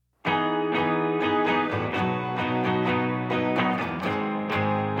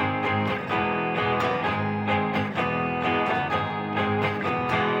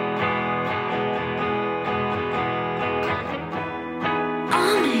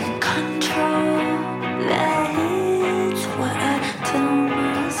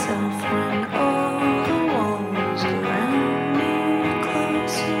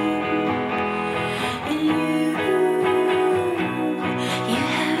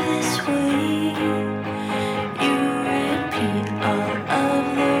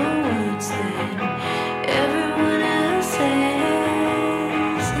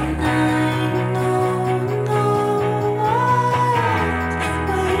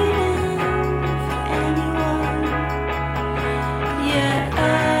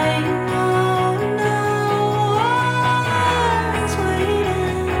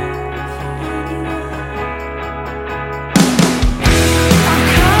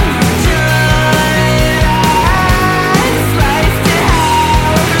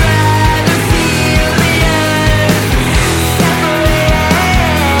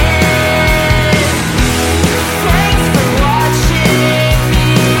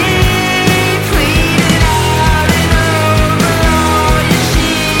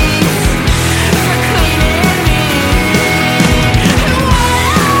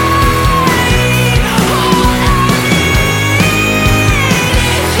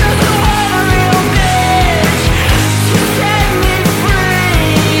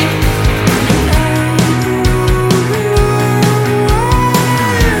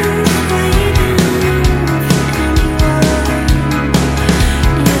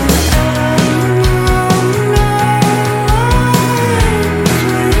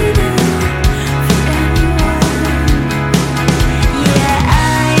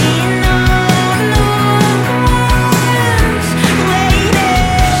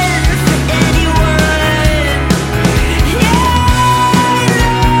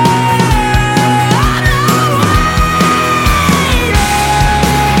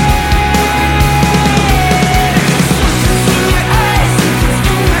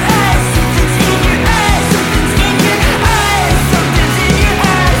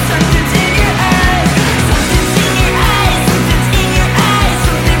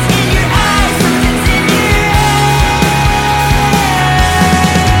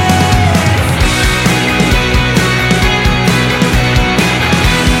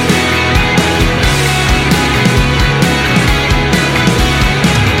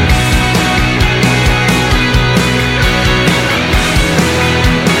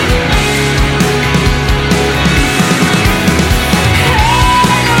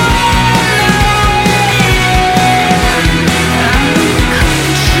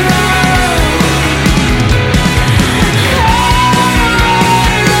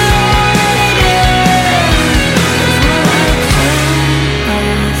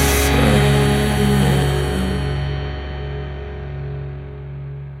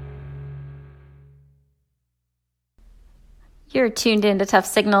You're tuned into Tuff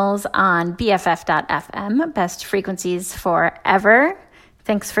Signals on BFF.FM, best frequencies forever.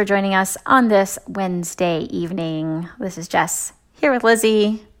 Thanks for joining us on this Wednesday evening. This is Jess here with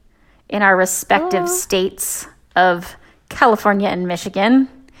Lizzie in our respective states of California and Michigan,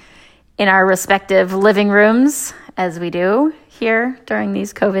 in our respective living rooms, as we do here during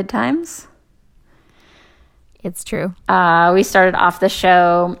these COVID times. It's true. We started off the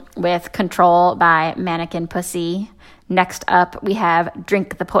show with Control by Mannequin Pussy. Next up, we have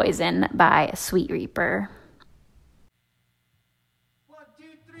Drink the Poison by Sweet Reaper. 1, 2,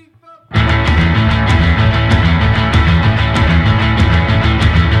 3, 4.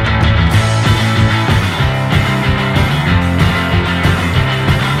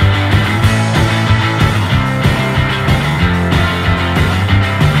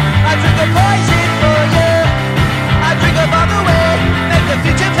 I drink the poison for you. I drink up all the way. Make the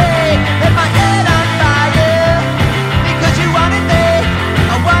future pay. Let my head on fire. Because you wanted me,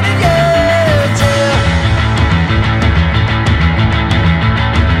 I wanted you too.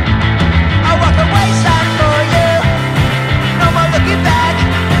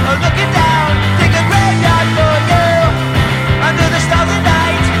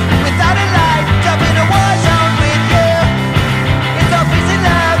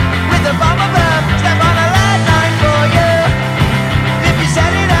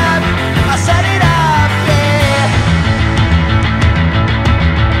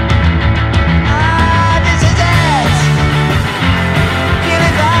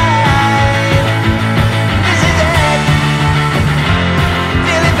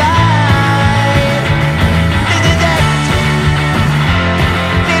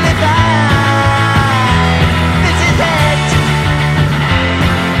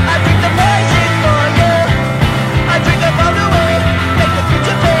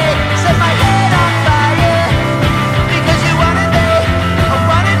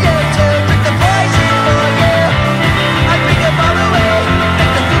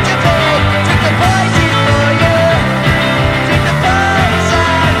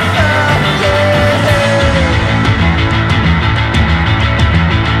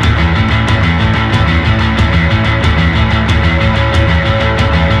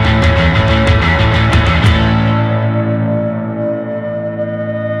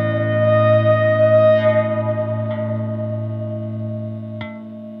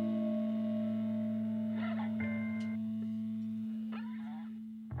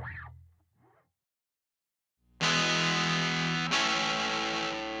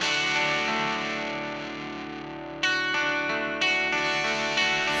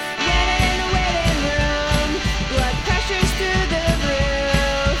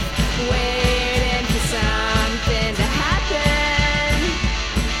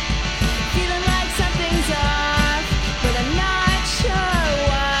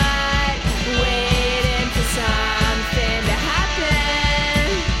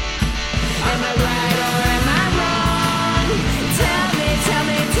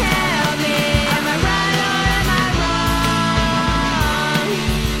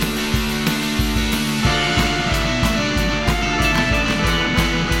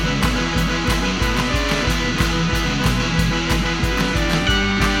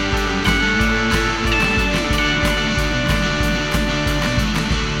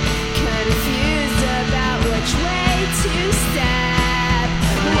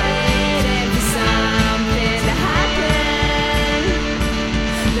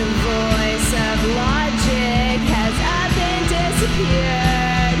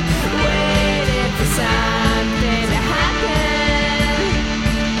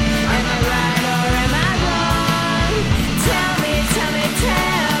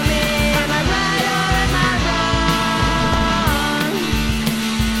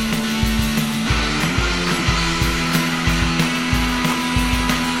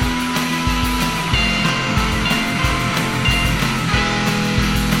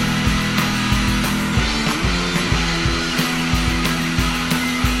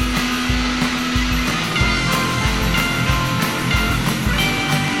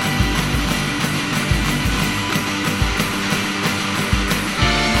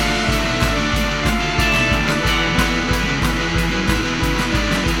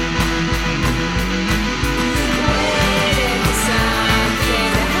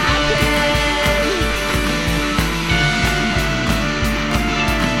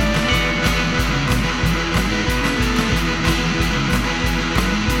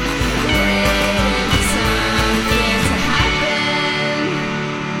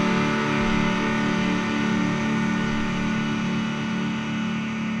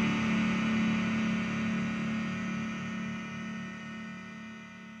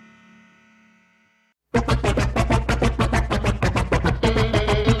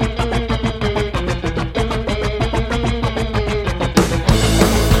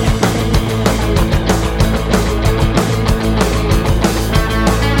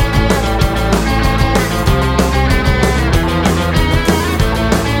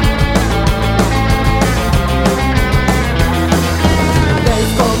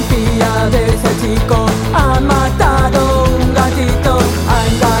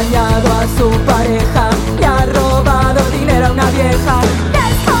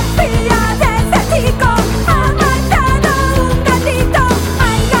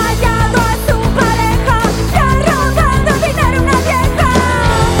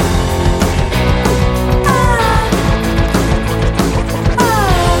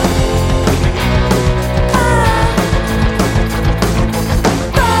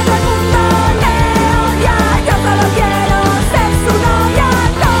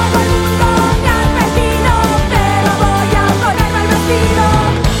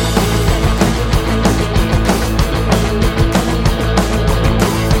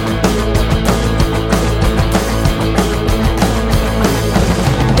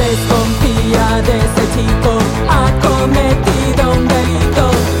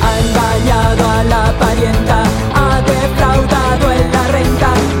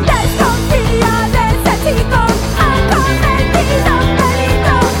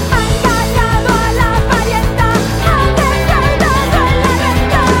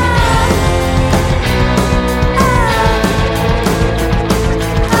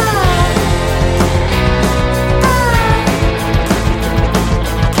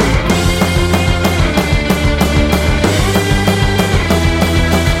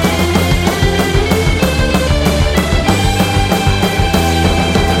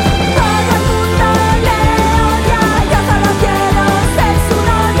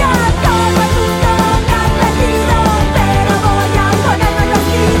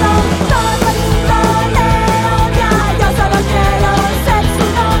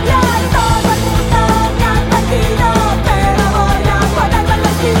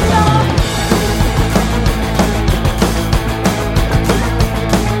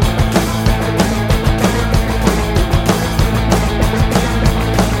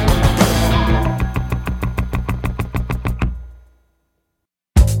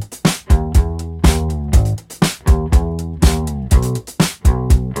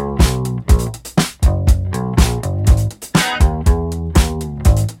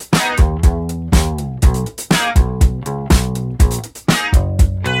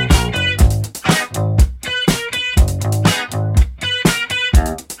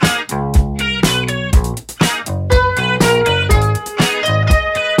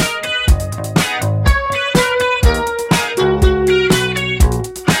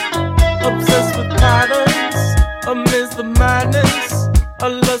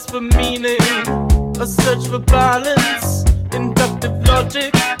 A search for balance, inductive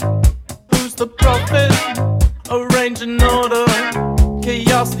logic. Who's the prophet? Arrange an order,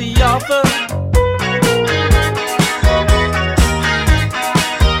 chaos the author.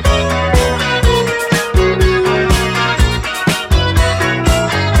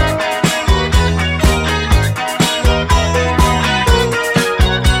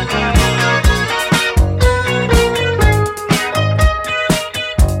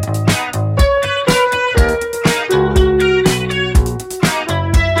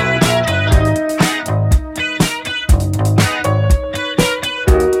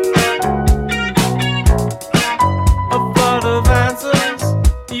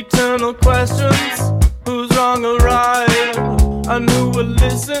 Questions, who's wrong or right, and who will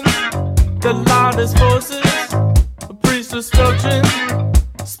listen? The loudest voices, a priest destruction,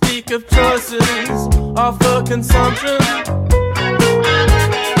 speak of choices, offer consumption.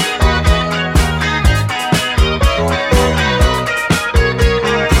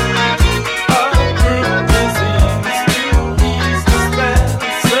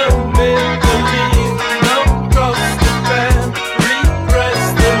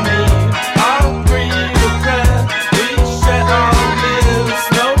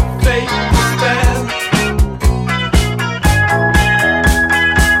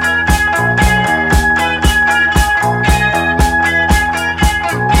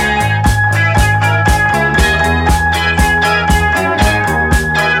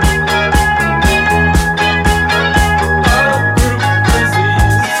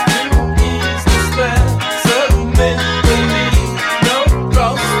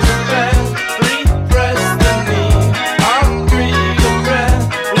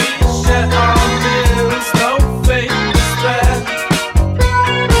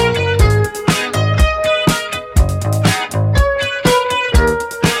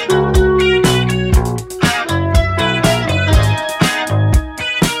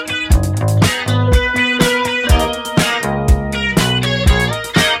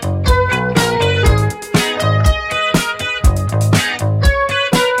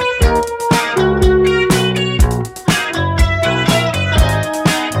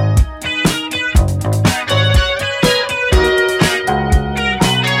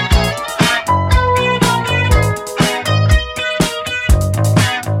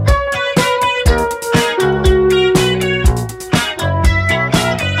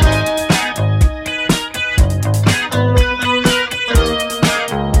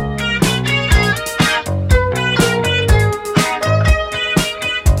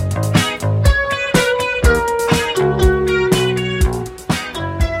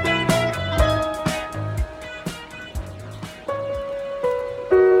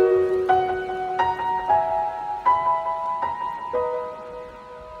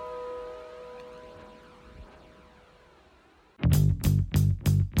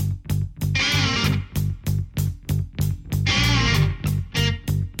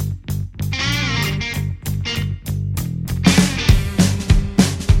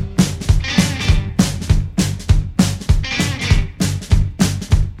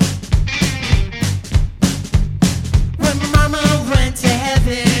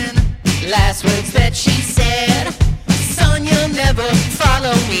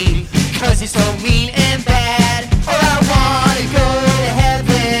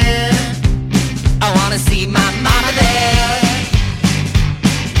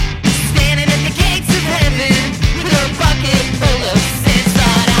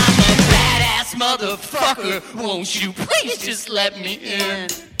 Won't you please just let me in?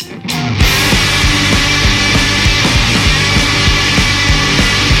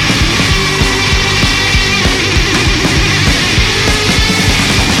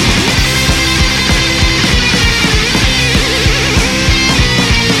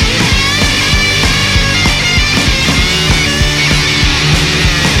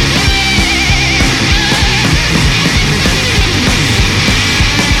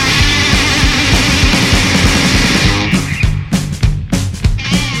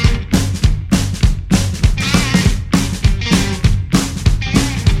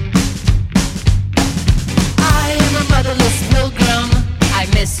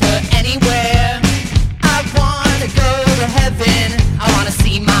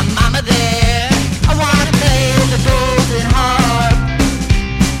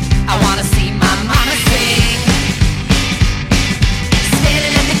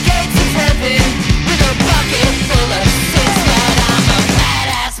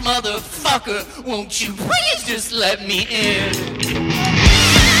 Motherfucker, won't you please just let me in?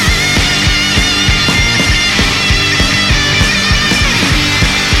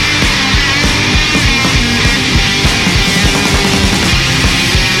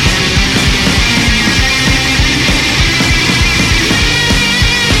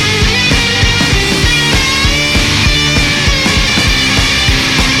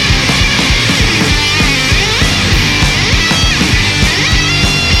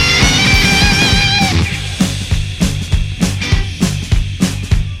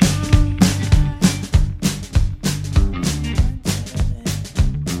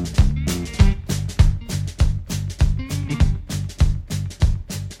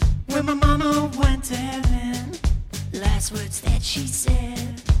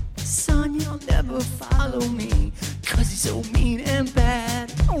 never follow me, 'cause he's so mean and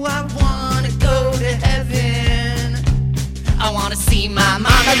bad. Oh, I wanna go to heaven, I wanna see my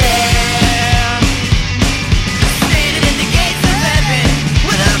mama there, standing in the gates of heaven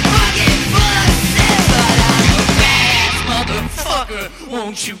with a pocket full of sin. But I'm a bad motherfucker,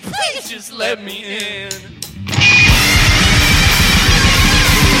 won't you please just let me in?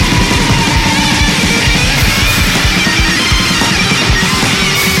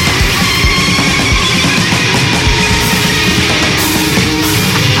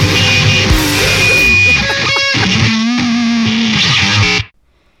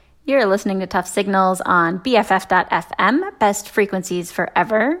 You're listening to Tuff Signals on BFF.FM, best frequencies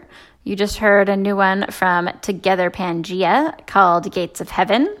forever. You just heard a new one from Together Pangea called Gates of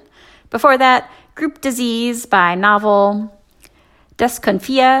Heaven. Before that, Group Disease by Novel,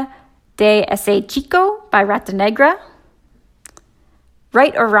 Desconfia de Ese Chico by Rata Negra,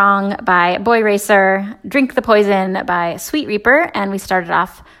 Right or Wrong by Boy Racer, Drink the Poison by Sweet Reaper, and we started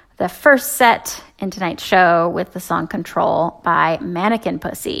off the first set in tonight's show with the song Control by Mannequin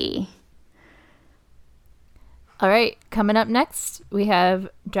Pussy. All right, coming up next, we have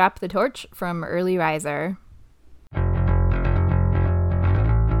Drop the Torch from Early Riser.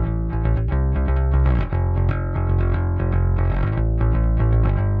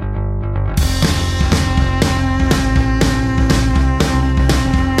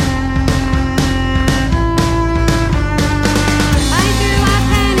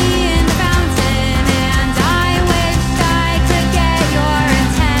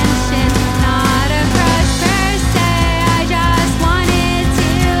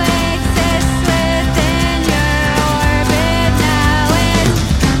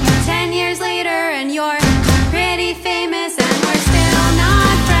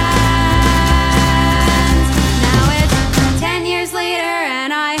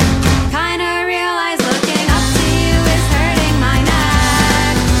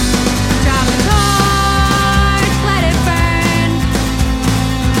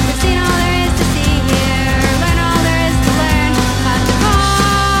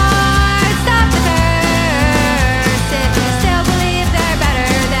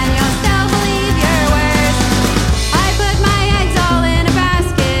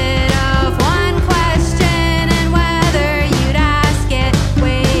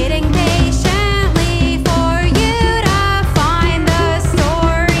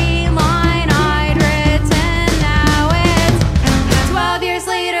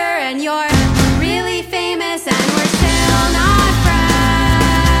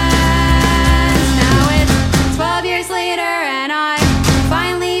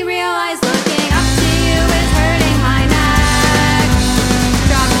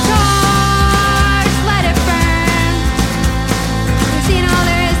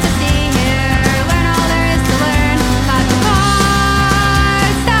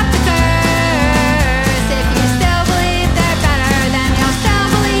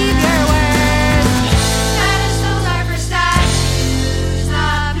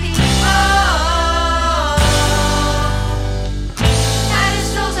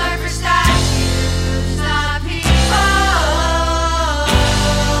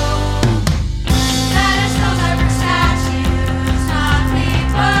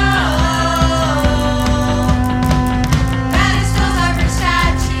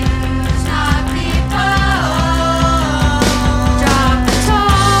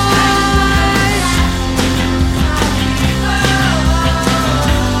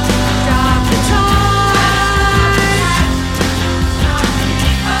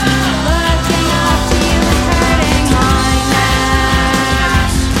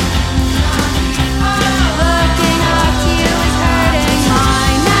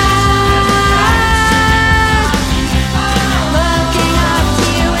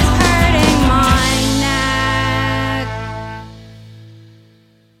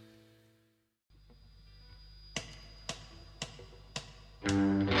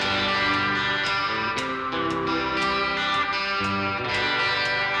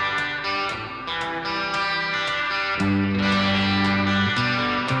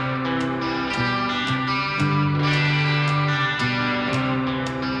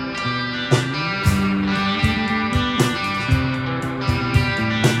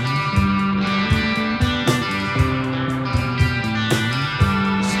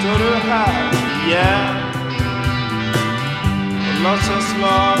 låtsas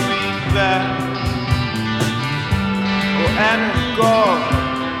vara min vän. Och än en gång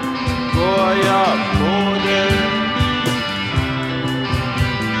går jag på det.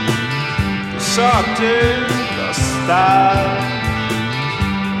 Du sa att du var stark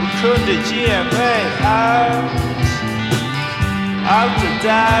och kunde ge mig allt det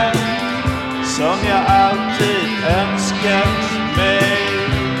där som jag alltid önskat mig.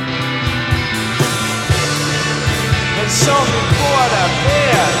 Men som vi båda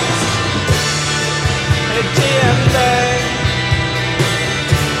vet är det en lögn.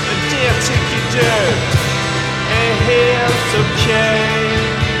 Men det tycker du är helt okej.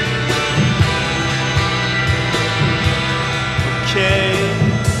 Okej.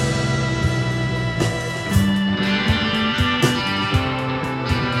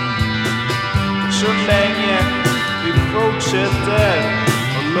 Så länge vi fortsätter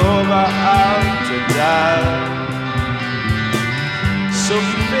och lovar allt det där, så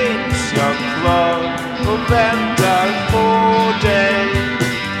finns jag kvar och väntar på dig.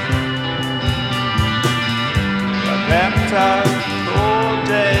 Jag väntar på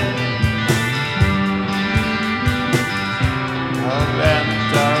dig. Jag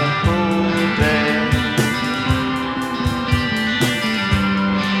väntar på dig.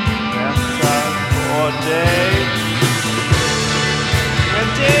 Väntar på dig. Men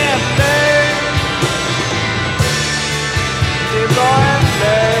det är en lögn. Det var en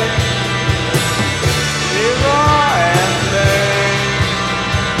lögn. Det var en lögn.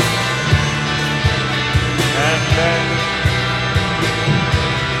 En lögn.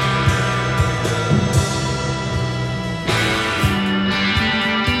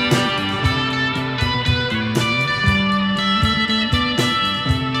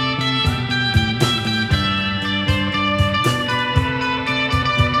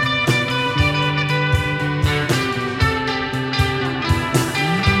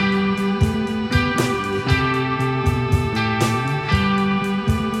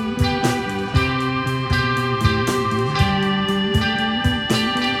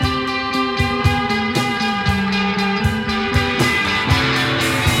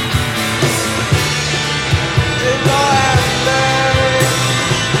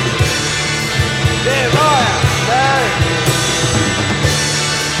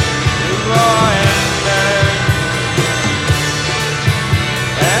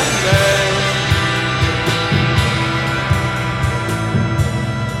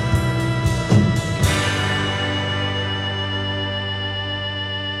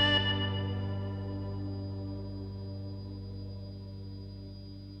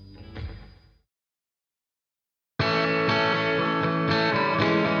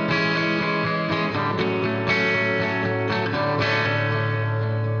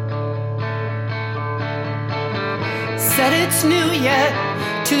 Said it's new yet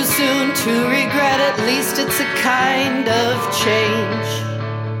too soon to regret. At least it's a kind of change.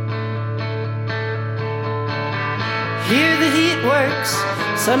 Here the heat works.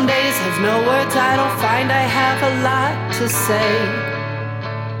 Some days have no words. I don't find I have a lot to say.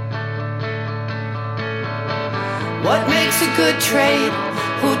 What makes a good trade?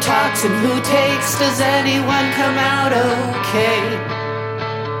 Who talks and who takes? Does anyone come out okay?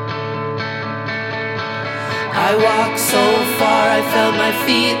 I walked so far, I felt my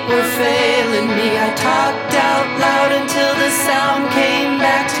feet were failing me. I talked out loud until the sound came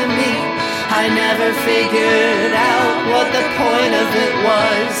back to me. I never figured out what the point of it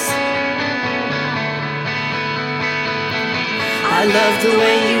was. I loved the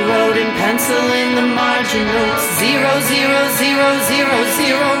way you wrote in pencil in the margin notes. 00000,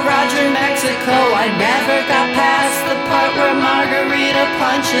 Roger, Mexico. I never got past the part where Margarita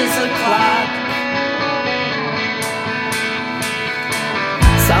punches a clock.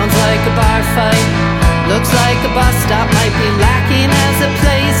 Sounds like a bar fight. Looks like a bus stop might be lacking as a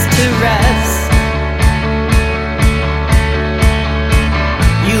place to rest.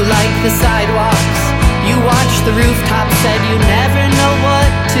 You like the sidewalks. You watch the rooftop, said you never know what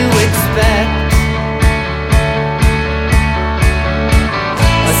to expect.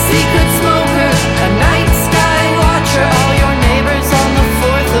 A secret smoker, a night sky watcher, all your neighbors on the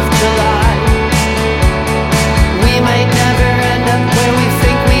 4th of July. We might never end up where we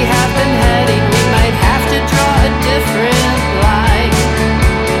think we have been heading. We might have to draw a different line.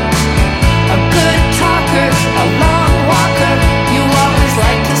 A good talker, a long walker. You always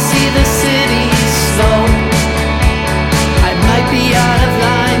like to see the city slow. I might be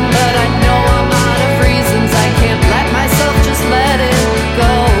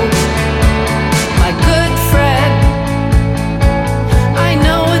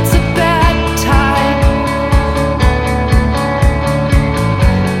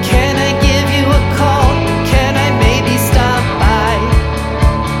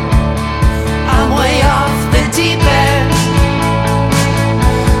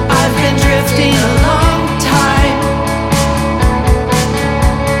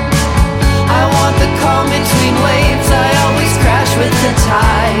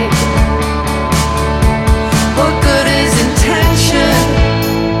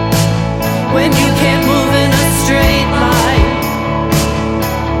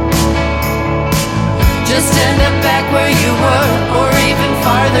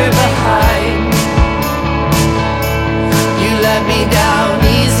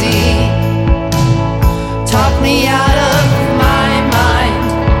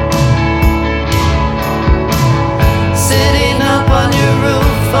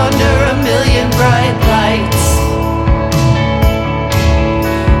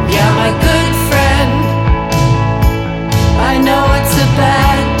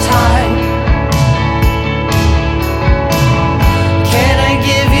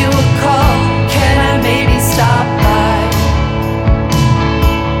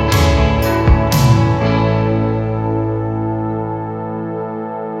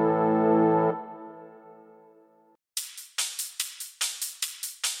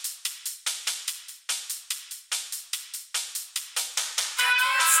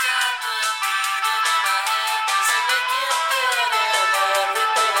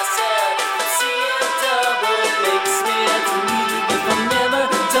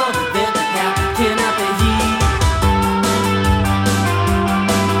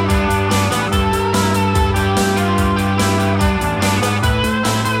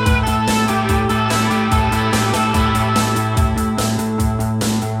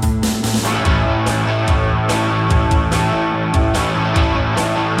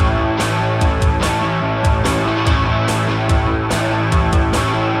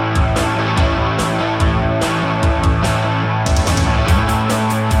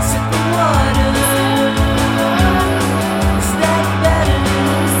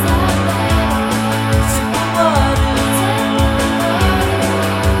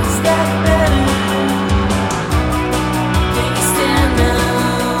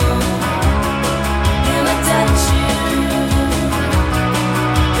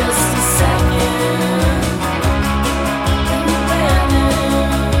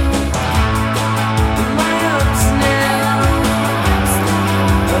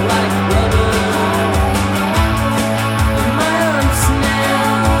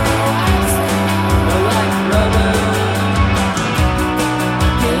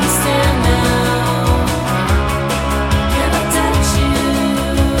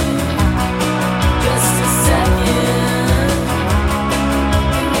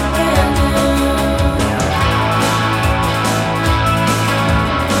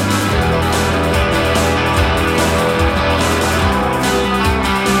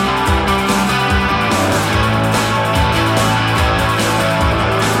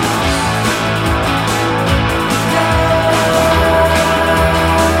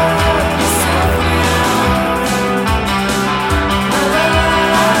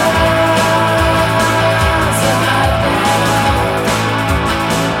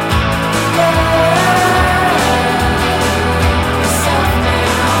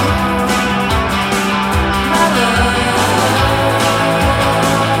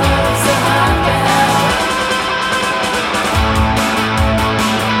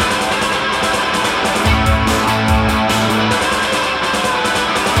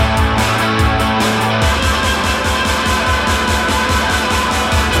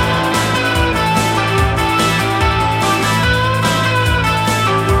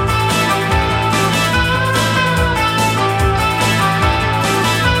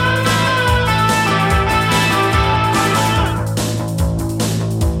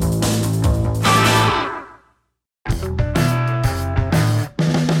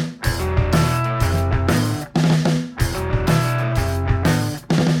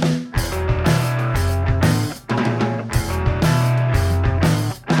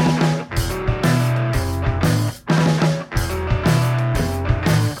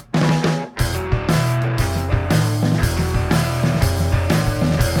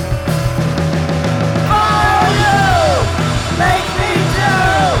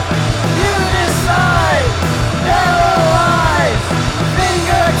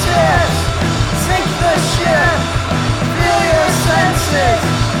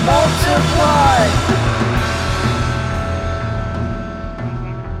multiply.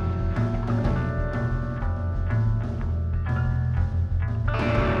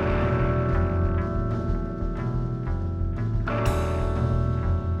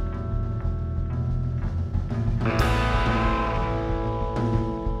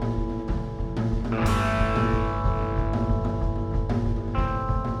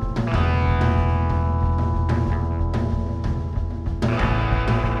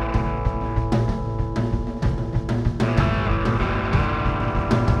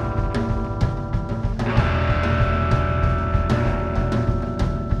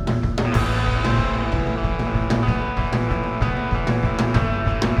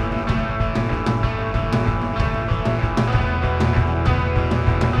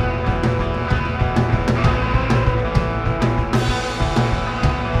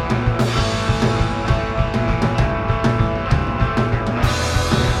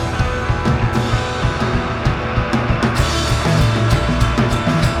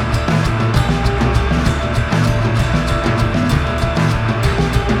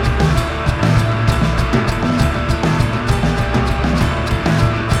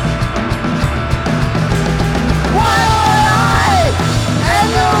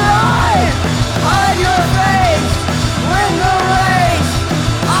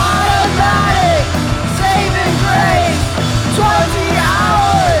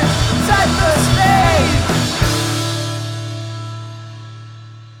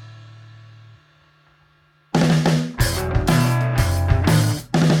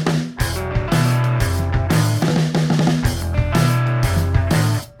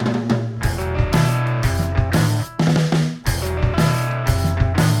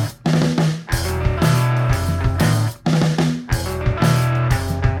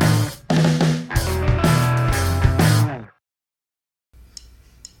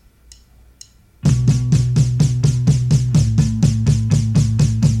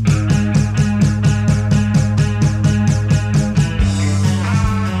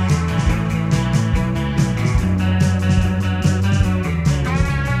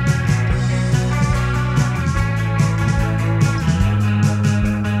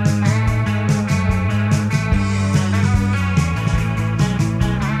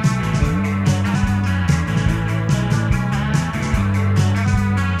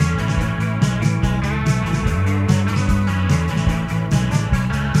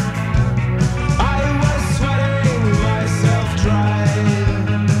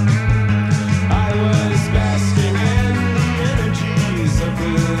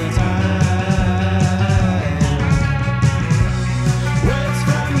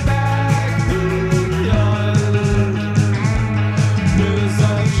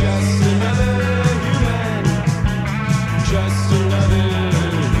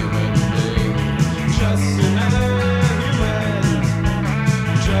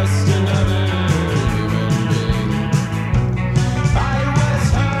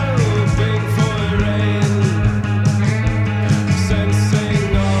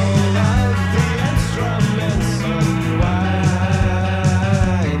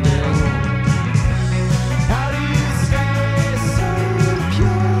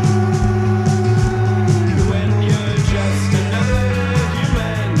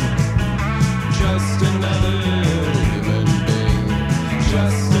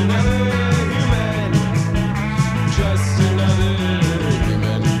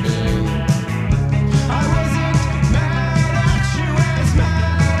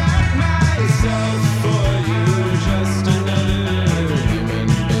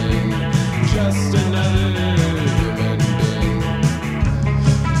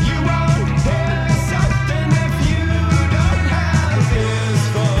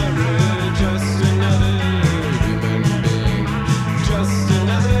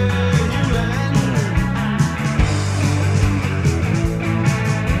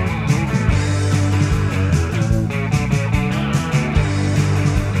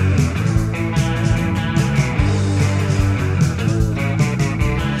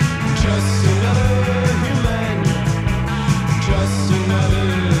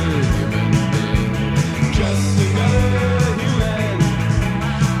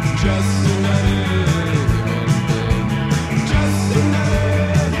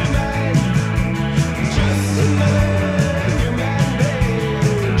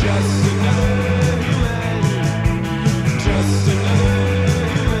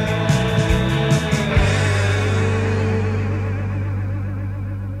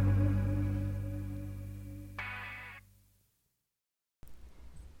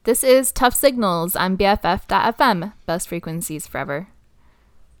 This is Tuff Signals on BFF.FM, best frequencies forever.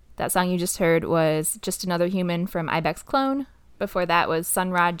 That song you just heard was Just Another Human from Ibex Clone. Before that was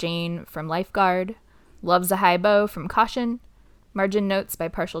Sunrod Jane from Lifeguard, Love's a High Bow from Caution, Margin Notes by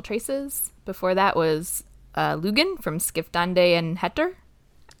Partial Traces. Before that was Lugan from Skiff Dande and Heter.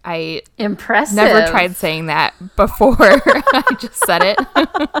 I Impressive. never tried saying that before. I just said it.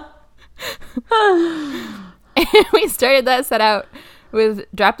 And we started that set out with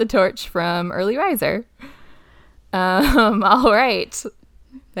Drop the Torch from Early Riser. All right.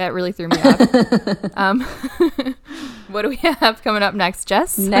 That really threw me off. What do we have coming up next,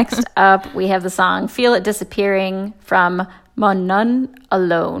 Jess? Next up, we have the song Feel It Disappearing from Mon Non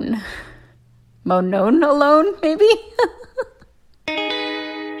Alone. Mon Non Alone, maybe?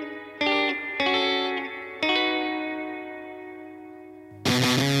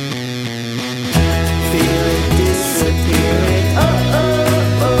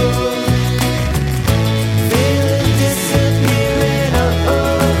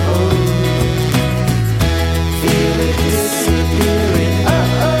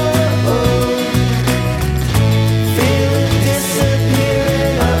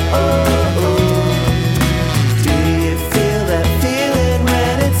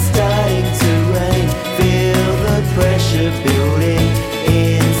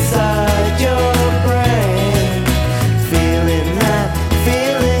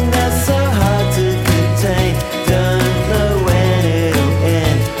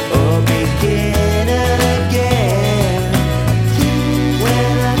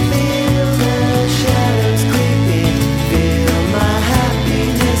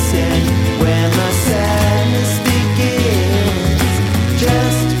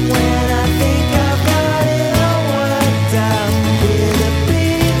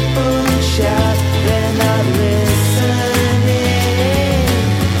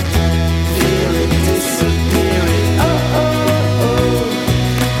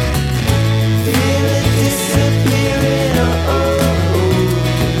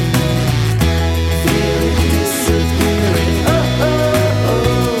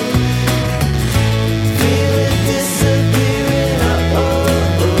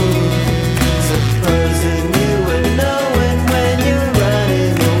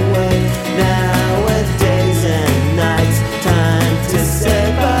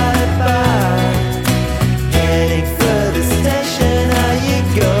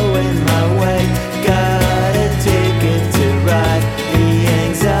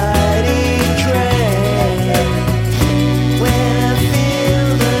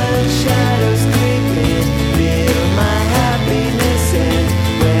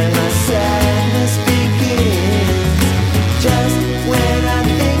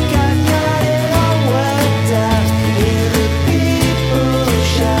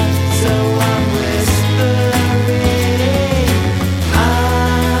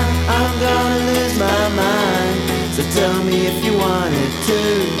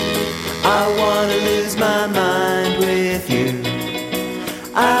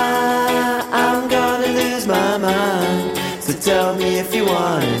 Tell me if you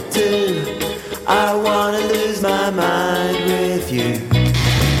wanted to. I wanna lose my mind with you.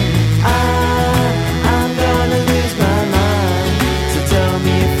 I'm gonna lose my mind. So tell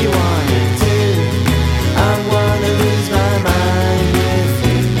me if you wanted to. I wanna lose my mind with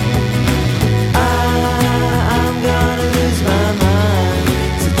you. I'm gonna lose my mind.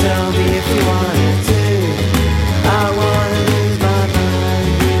 So tell me if you wanted to. I wanna lose my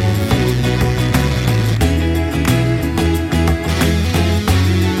mind with you.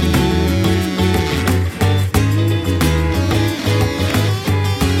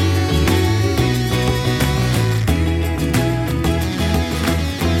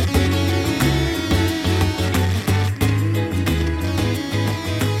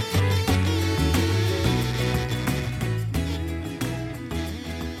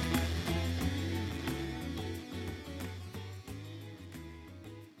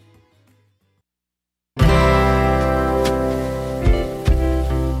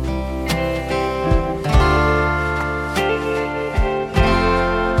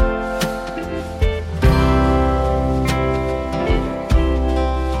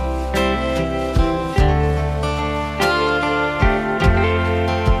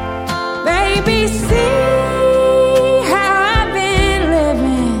 Baby, see how I've been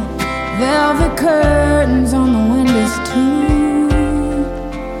living. Velvet curtains on the windows too.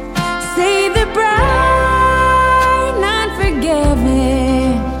 See the bright,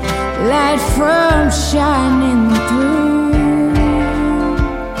 unforgiving light from shining through.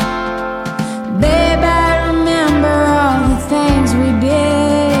 Babe, I remember all the things we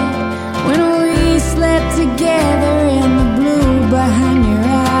did when we slept together in the blue behind your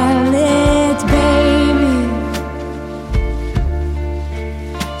eyes.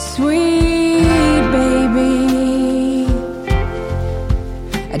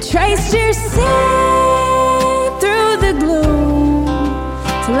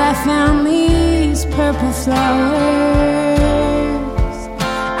 till I found these purple flowers.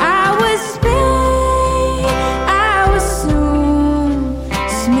 I was Spain, I was soon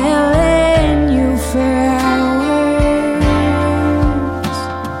smelling you for hours.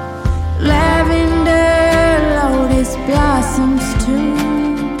 Lavender, lotus blossoms too.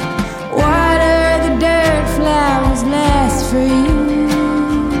 Water the dirt, flowers last for you.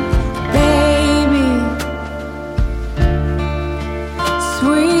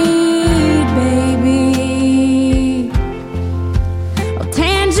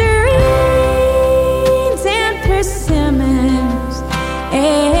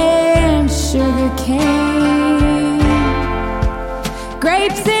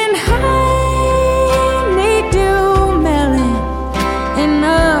 Grapes and honeydew melon,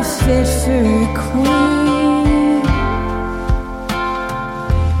 enough fit for a queen.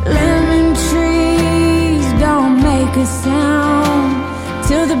 Lemon trees don't make a sound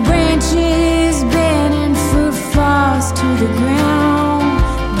till the branches bend and fruit falls to the ground.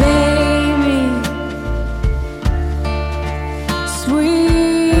 Baby,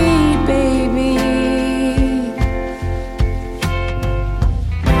 sweet baby.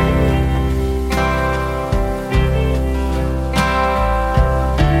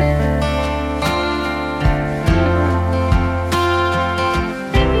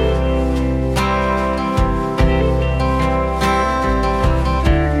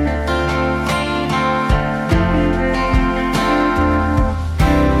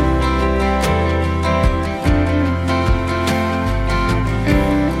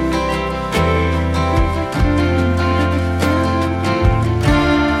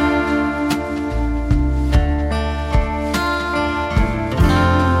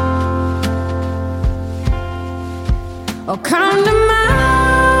 Oh, come to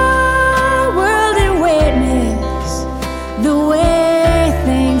my world and witness the way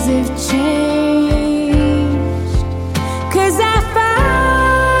things have changed. 'Cause I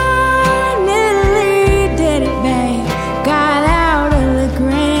finally did it, babe. Got out of the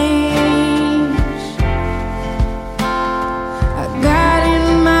Grange. I got in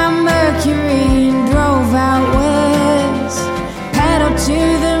my Mercury and drove out west. Pedal to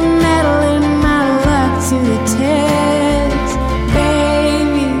the metal and my luck to the test.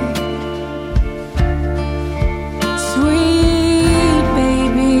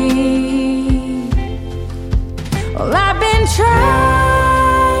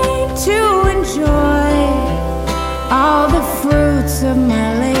 Trying to enjoy all the fruits of my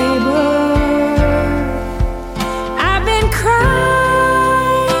labor. I've been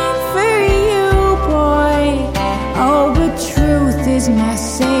crying for you, boy. Oh, but truth is my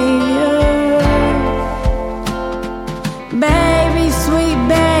savior. Baby, sweet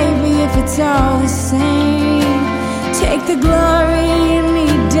baby, if it's all the same, take the glory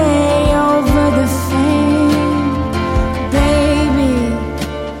any day over the fame.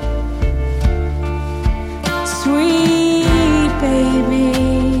 Sweet baby.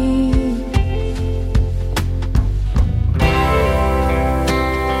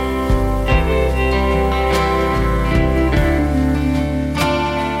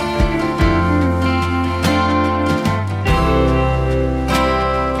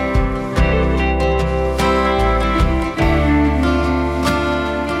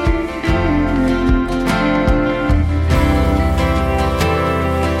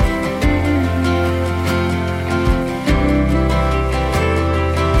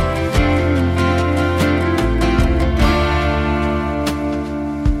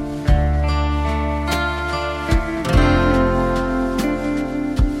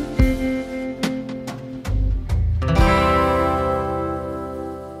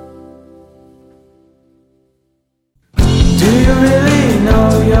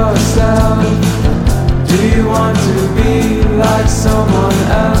 Like someone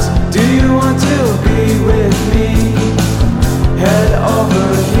else, do you want to be with me? Head over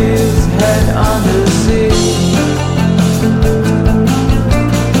heels, head under sea.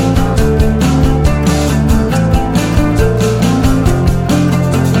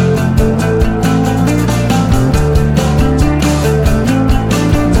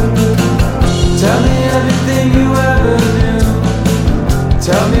 Tell me everything you ever knew.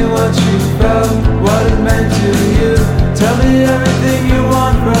 Tell me what you felt, what it meant to you. Tell me everything you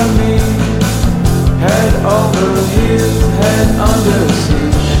want from me. Head over heels, head under sea.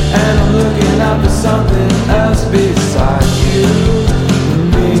 And I'm looking out for something else besides you and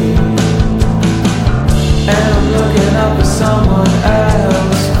me. And I'm looking out for someone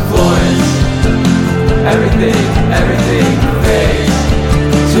else. Florence, everything fades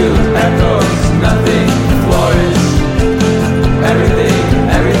to echoes, nothing. Florence, everything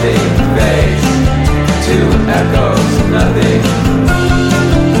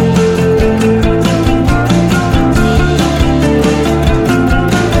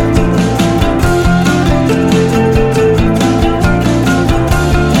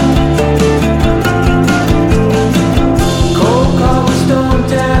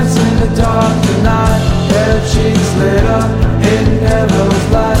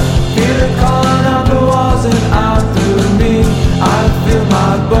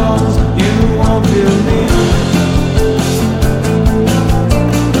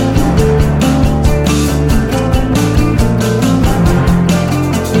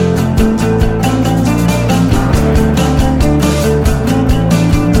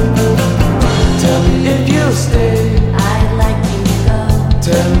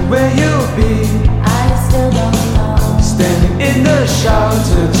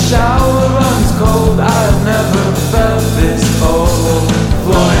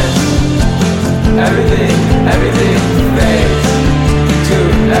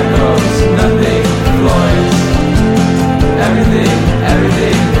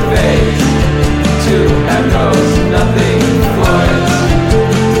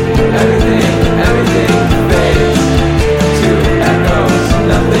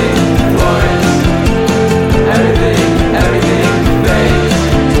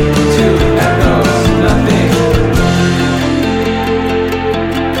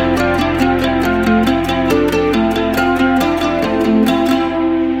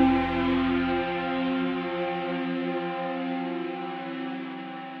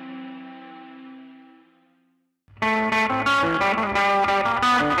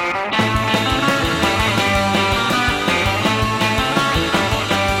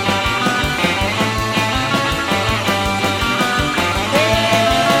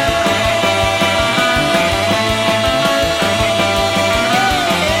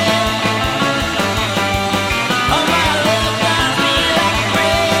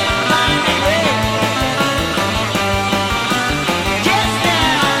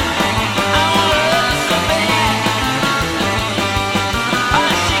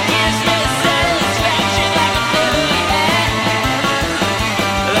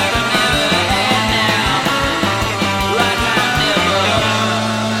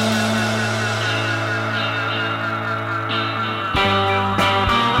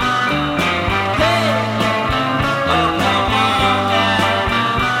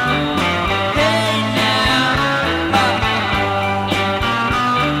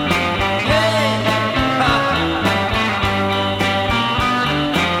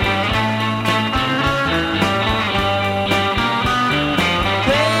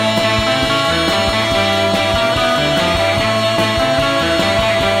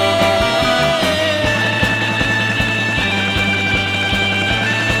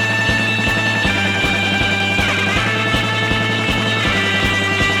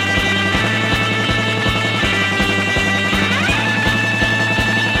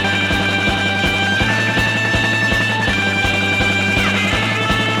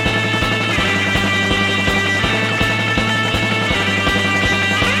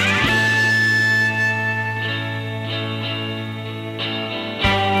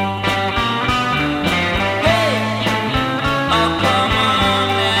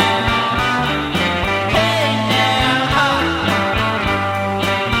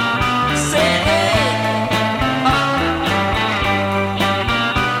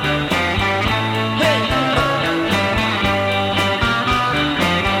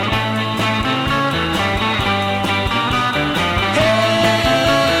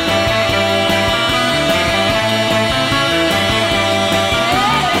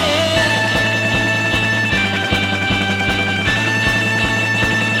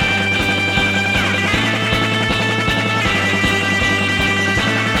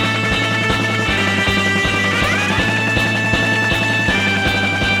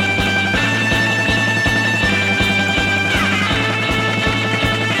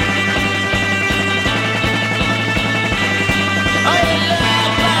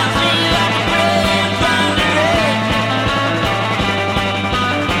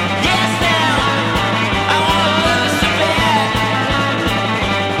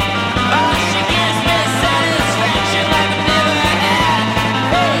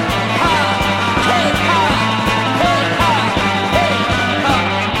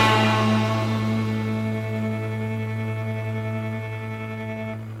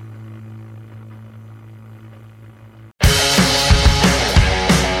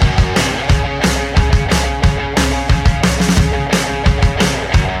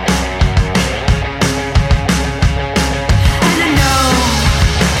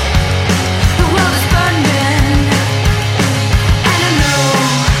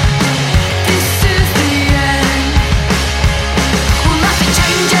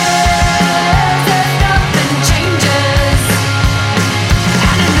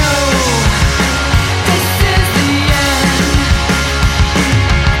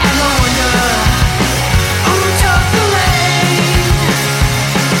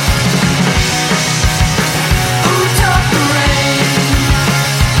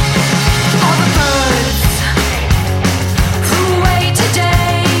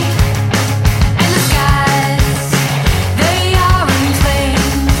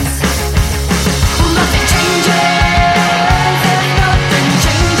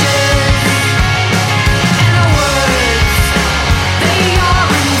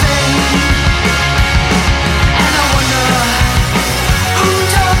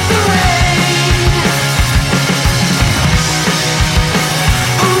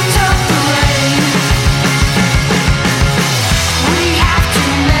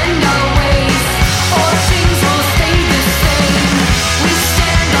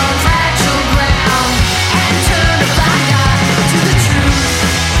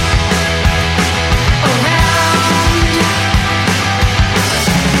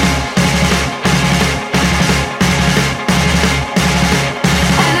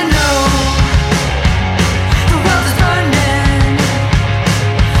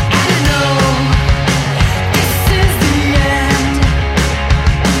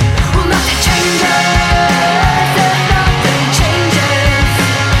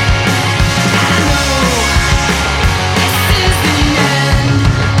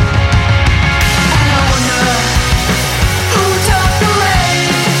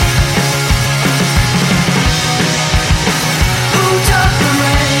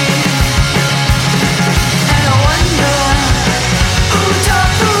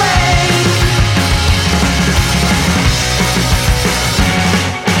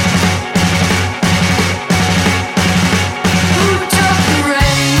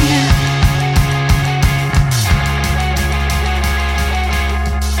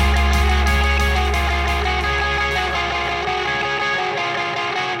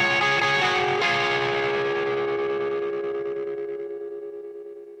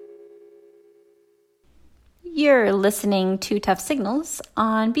You're listening to Tuff Signals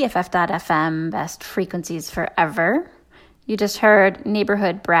on BFF.FM, best frequencies forever. You just heard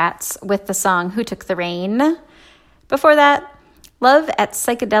Neighborhood Brats with the song Who Took the Rain. Before that, Love at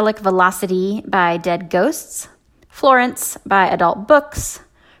Psychedelic Velocity by Dead Ghosts, Florence by Adult Books,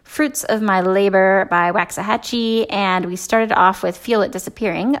 Fruits of My Labor by Waxahachie, and we started off with Feel It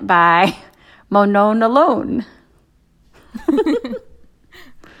Disappearing by Monon Alone.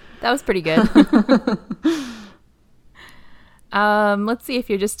 That was pretty good. Let's see if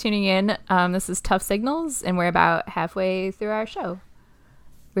you're just tuning in. This is Tuff Signals, and we're about halfway through our show.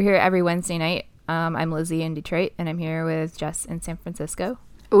 We're here every Wednesday night. I'm Lizzie in Detroit, and I'm here with Jess in San Francisco.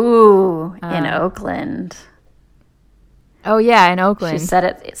 Ooh, in Oakland. Oh, yeah, in Oakland. She said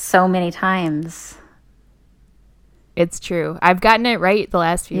it so many times. It's true. I've gotten it right the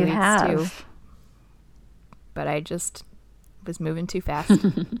last few weeks, have. too. But I just was moving too fast.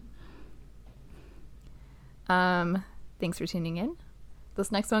 Thanks for tuning in.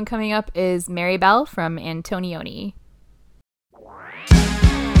 This next one coming up is Mary Bell from Antonioni. Where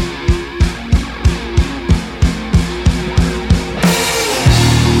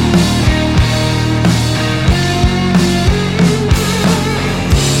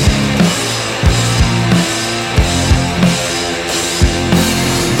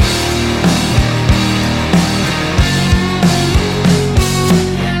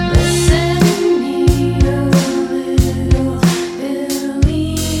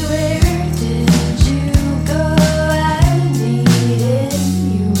did you go?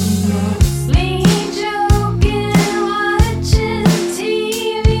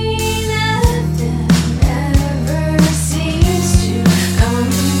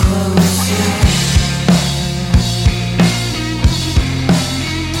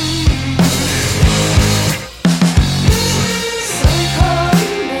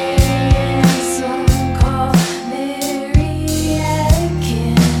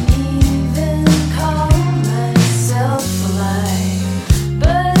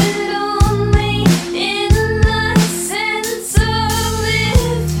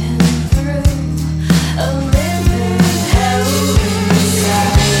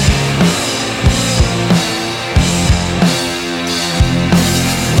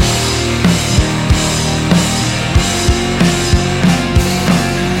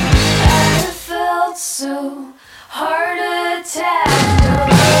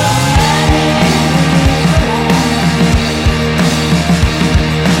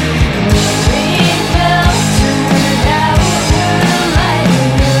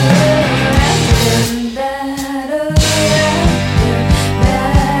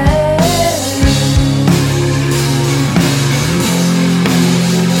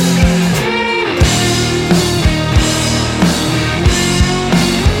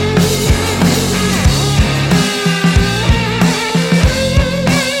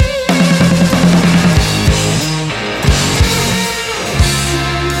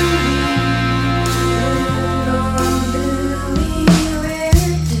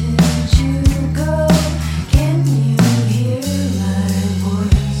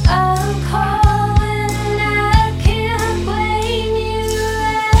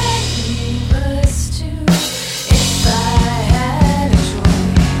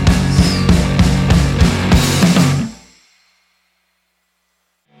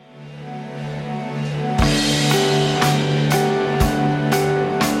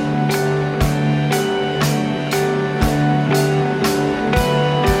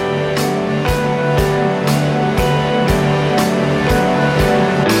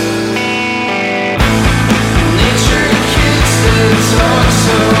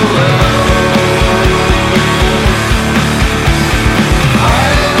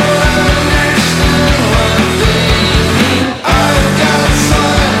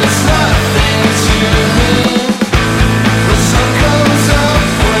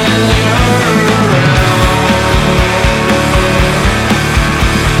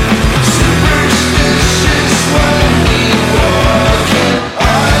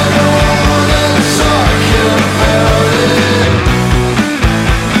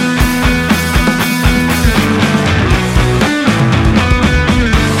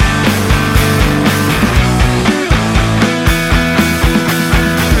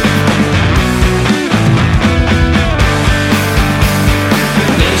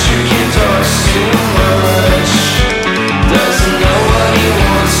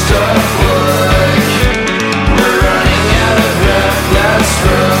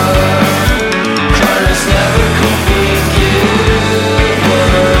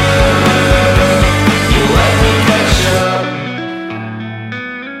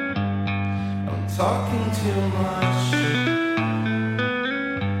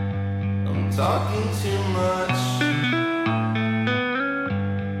 talking too much.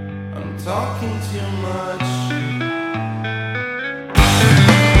 I'm talking too much.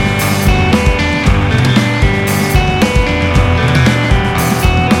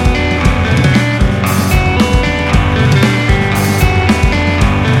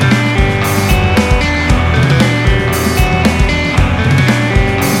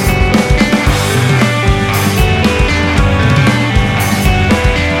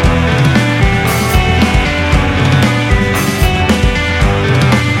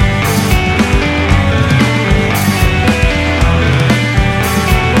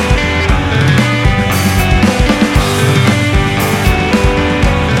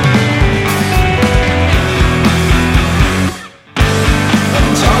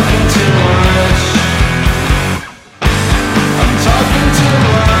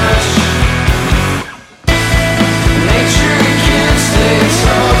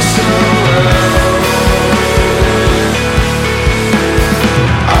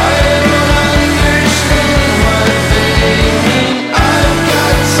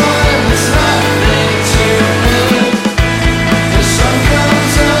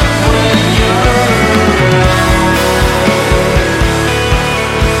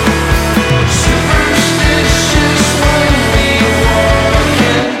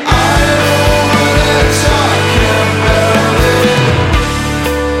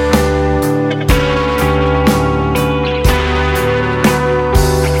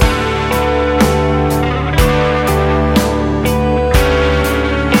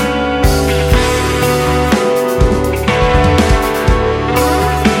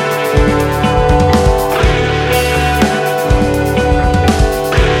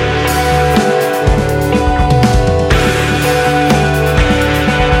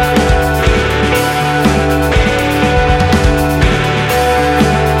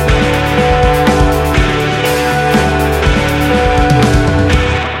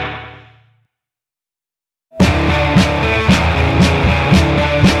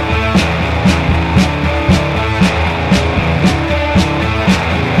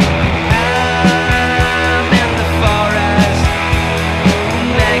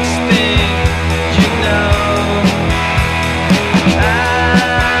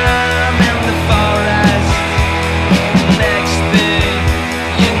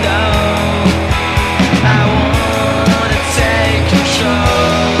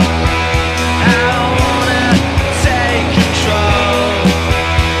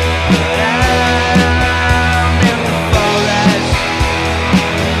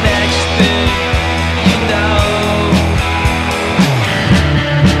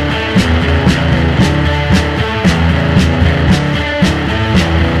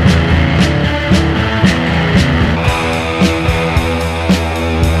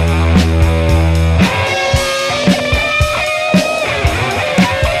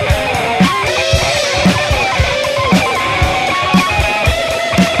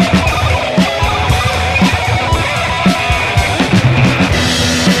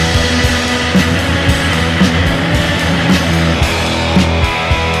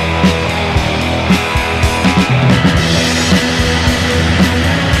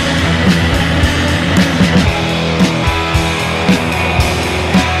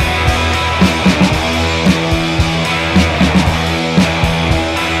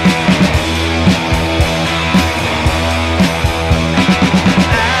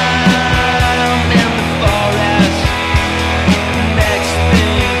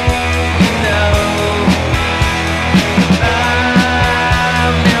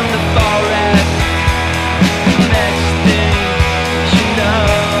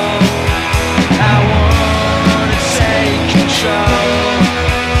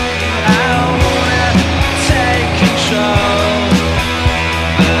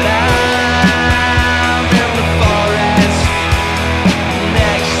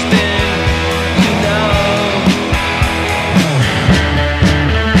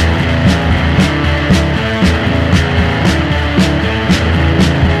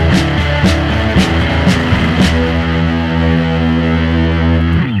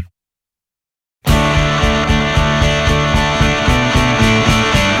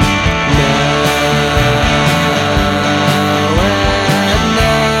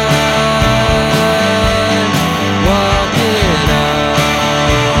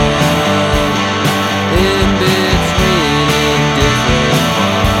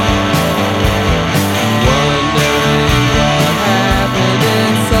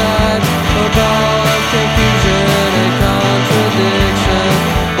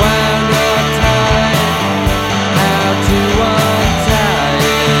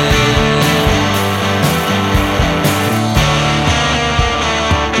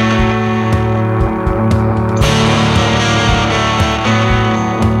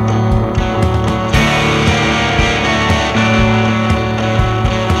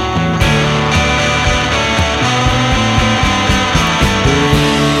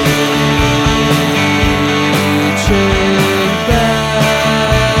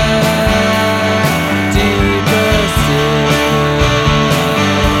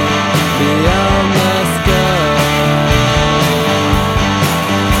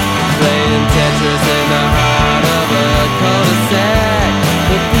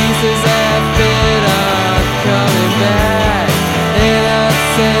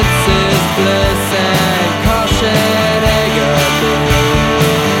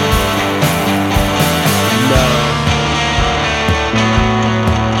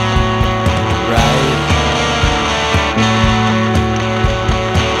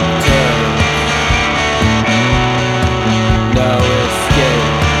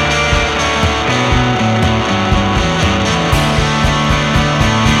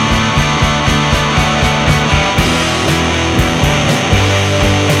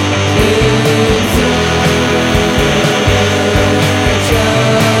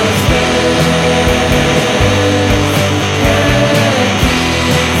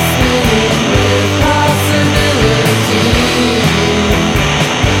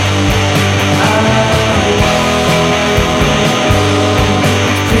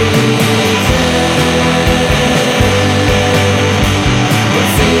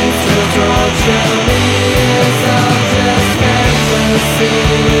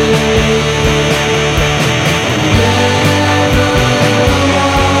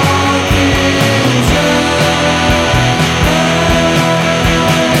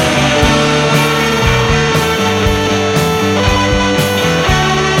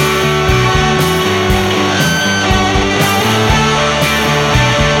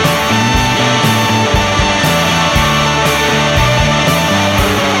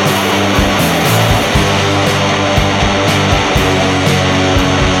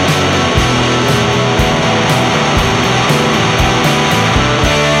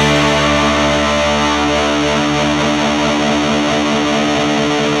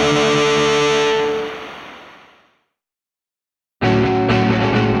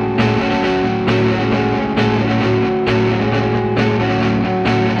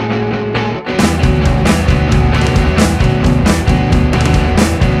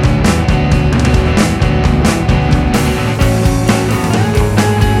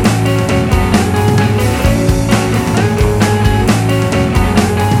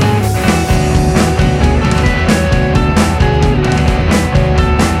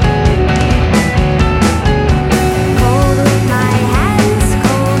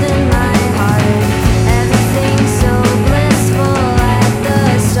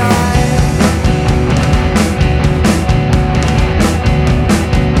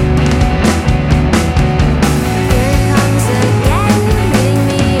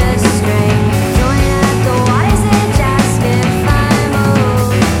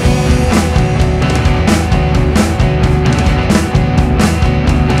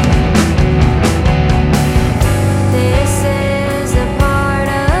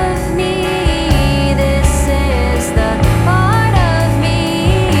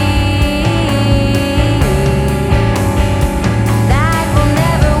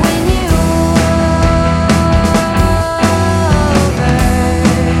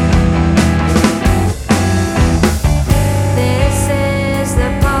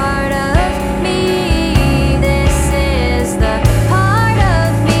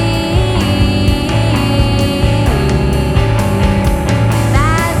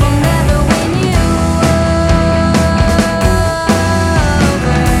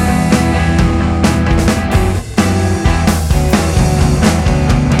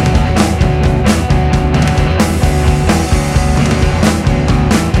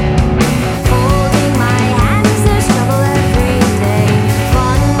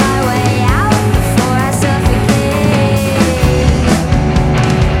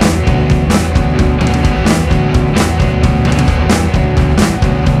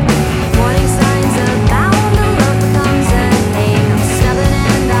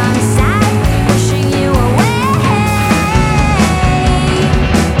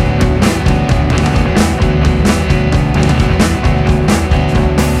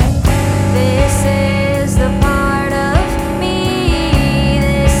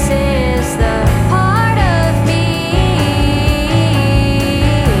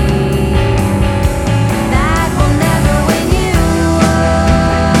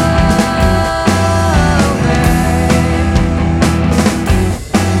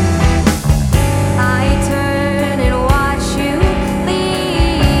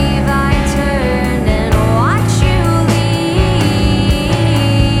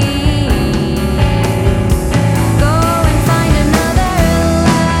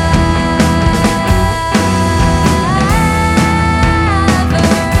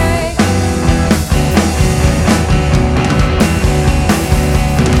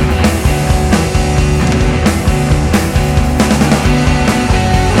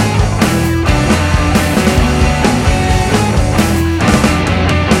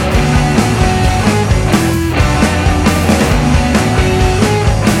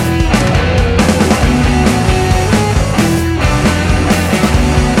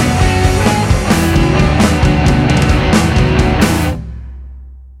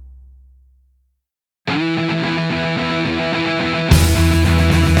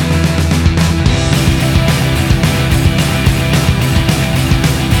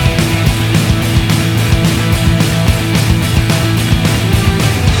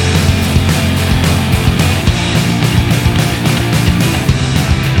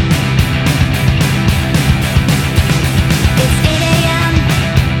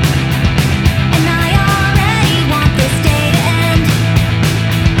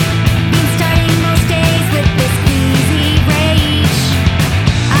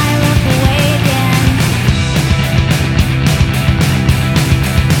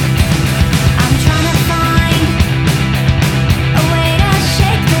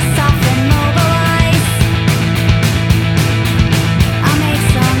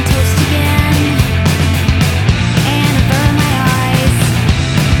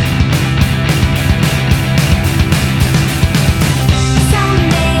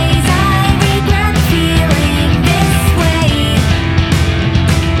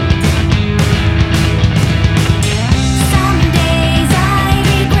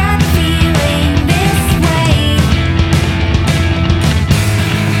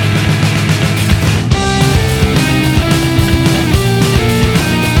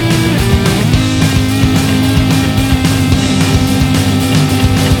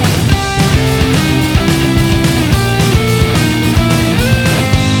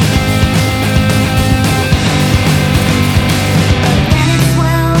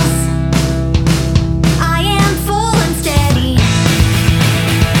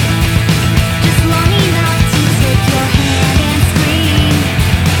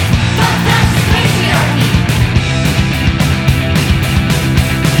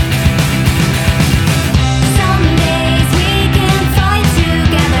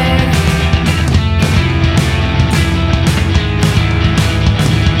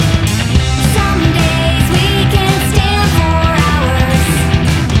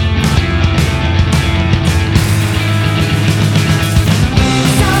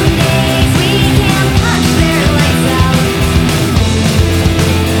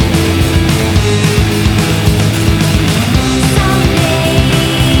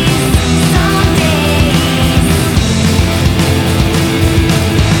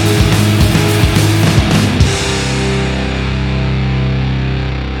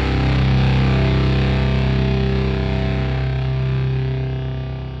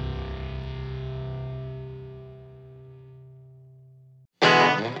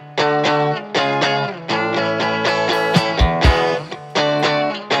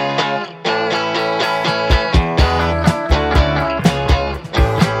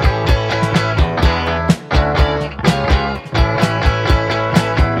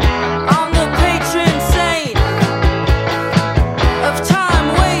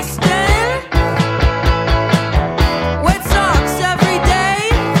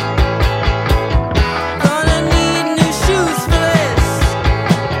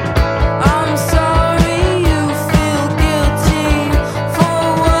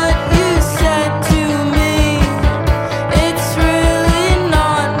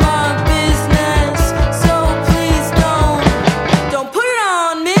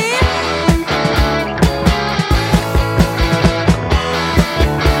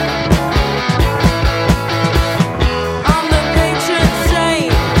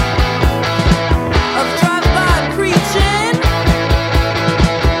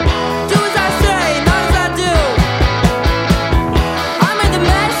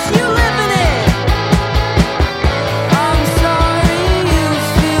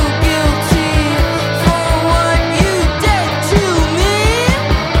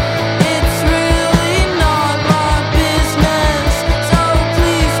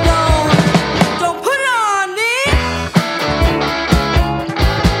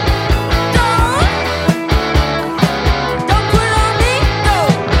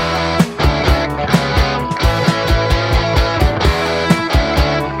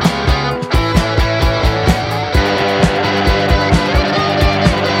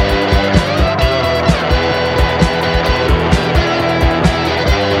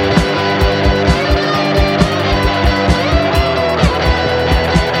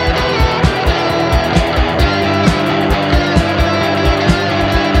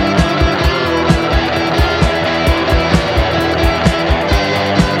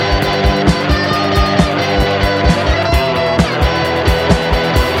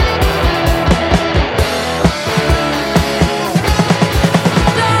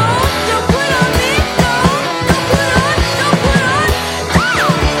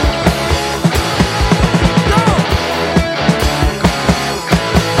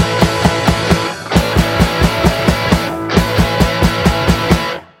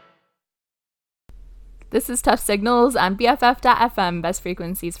 This is Tuff Signals on BFF.FM, best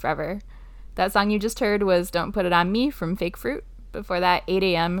frequencies forever. That song you just heard was Don't Put It On Me from Fake Fruit. Before that, 8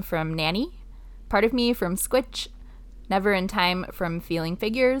 a.m. from Nanny. Part of Me from Squitch. Never in Time from Feeling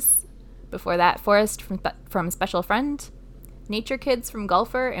Figures. Before that, Forest from Special Friend. Nature Kids from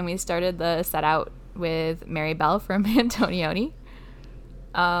Golfer. And we started the set out with Mary Bell from Antonioni.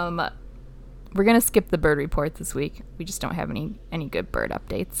 We're going to skip the bird report this week. We just don't have any good bird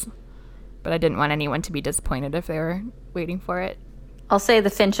updates. But I didn't want anyone to be disappointed if they were waiting for it. I'll say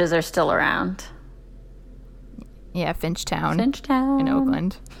the finches are still around. Yeah, Finchtown. Finchtown. In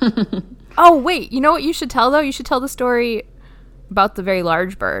Oakland. Oh, wait. You know what you should tell, though? You should tell the story about the very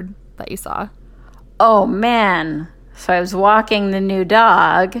large bird that you saw. Oh, man. So I was walking the new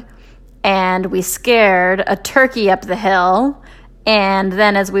dog, and we scared a turkey up the hill. And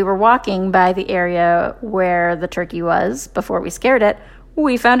then as we were walking by the area where the turkey was, before we scared it,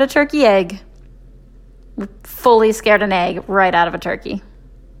 we found a turkey egg. We fully scared an egg right out of a turkey.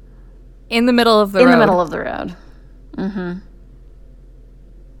 In the middle of the road. In the middle of the road. Mm-hmm.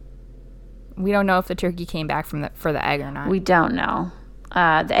 We don't know if the turkey came back for the egg or not. We don't know.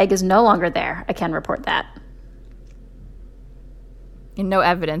 The egg is no longer there. I can report that. And no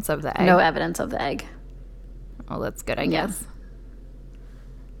evidence of the egg. No evidence of the egg. Well, that's good, I guess.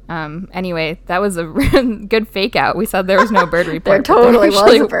 Anyway, that was a good fake out. We said there was no bird report. There totally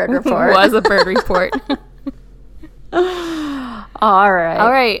was a bird report. Was a bird report. All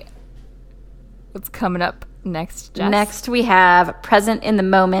right. What's coming up next, Jess? Next, we have Present in the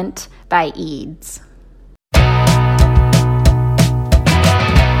Moment by Eads.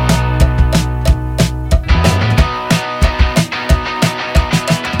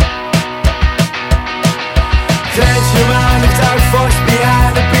 Clench your mind and don't force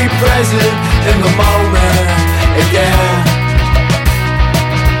behind and be present in the moment again.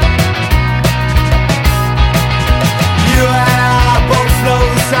 You and I both know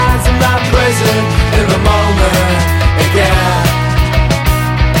the signs I'm not present in the moment again.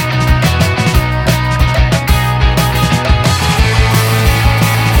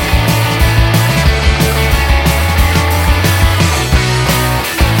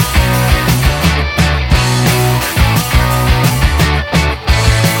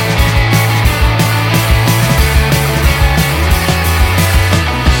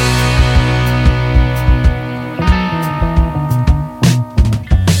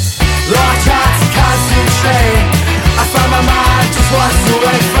 What's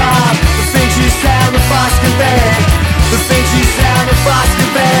away from the things you sound the fast can bear, the things you sound the fast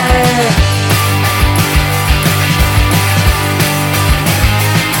can bear.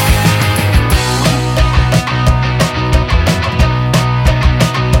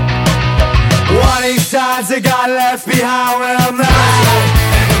 Warning signs I got left behind when I'm not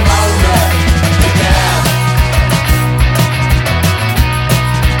in the moment.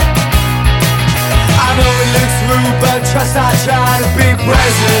 I know it looks rude, but trust I try to be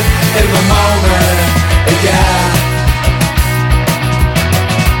present in the moment again.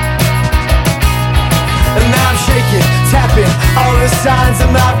 And now I'm shaking, tapping all the signs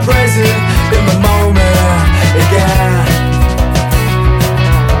I'm not present in the moment again.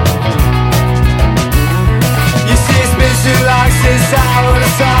 You see it's been too long since I wrote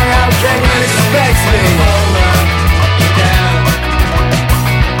a song out there when it expects me.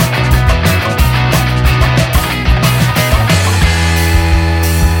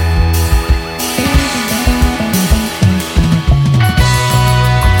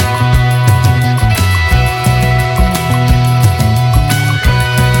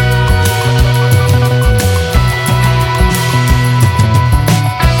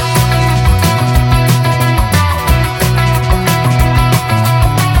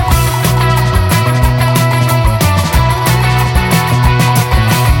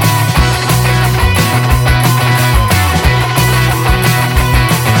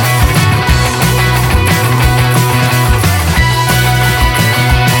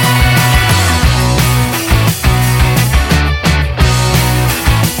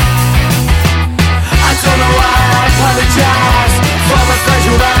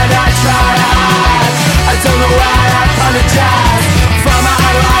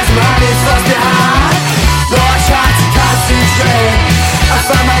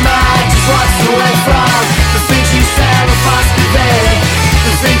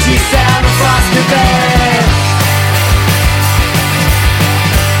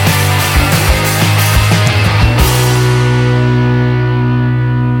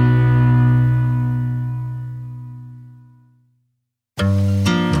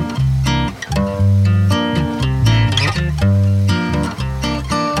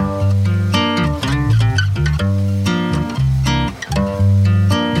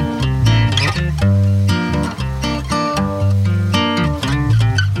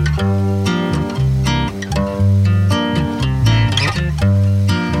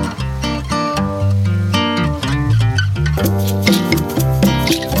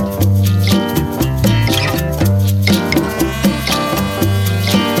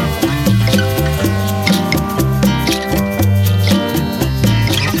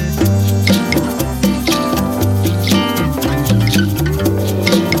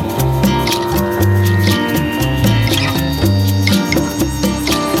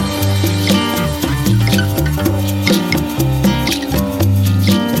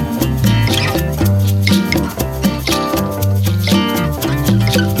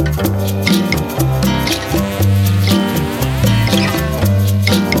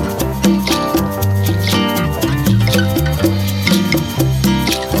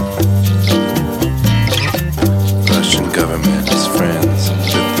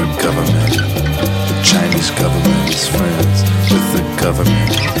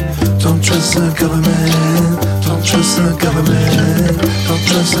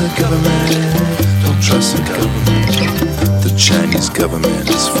 trust the government. Don't trust the government. The Chinese government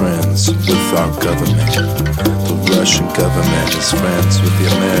is friends with our government. The Russian government is friends with the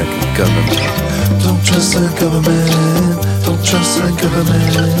American government. Don't trust the government. Don't trust the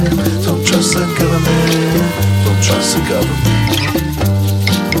government. Don't trust the government. Don't trust the government.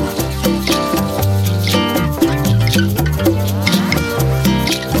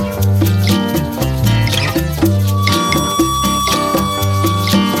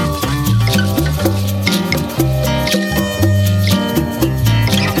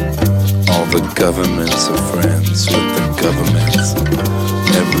 Governments are friends with the governments.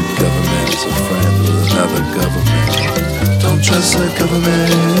 Every government is a friend with another government. Don't trust the government.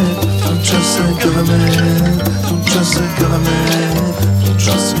 Don't trust the government. Don't trust the government. Don't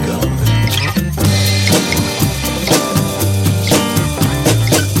trust the government.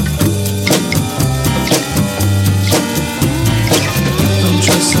 Don't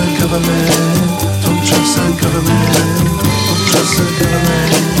trust the government. Don't trust the government. Don't trust the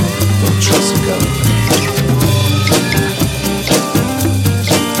government. Don't trust the government. Don't trust the government.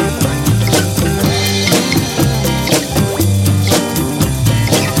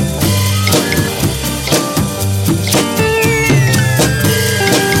 Don't trust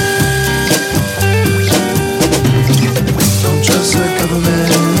the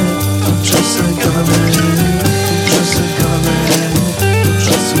government. Don't trust the government.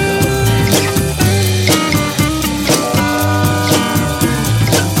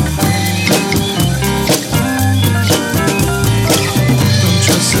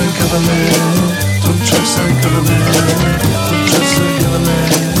 trust the government. Don't trust the government. Don't trust the government. Don't trust the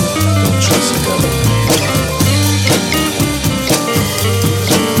government.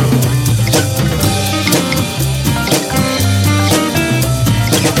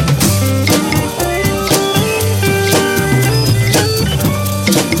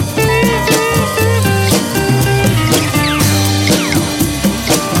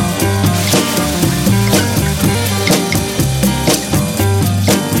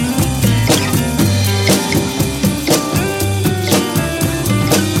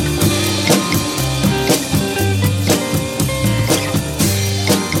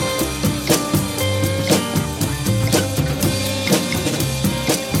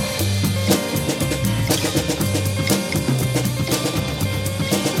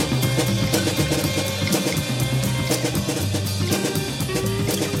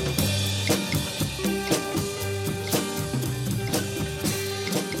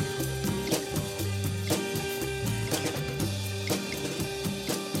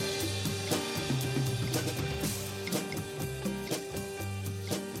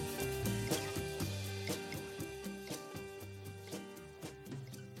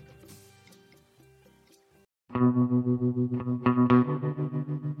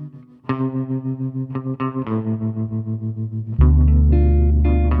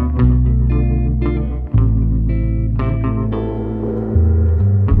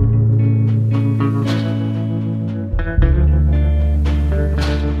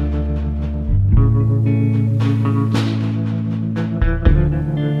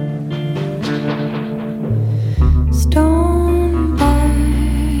 Stone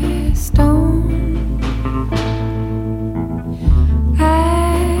by stone,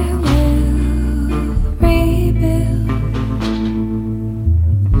 I will rebuild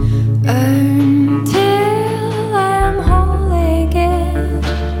until I'm whole again.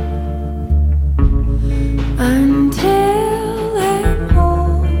 Until I'm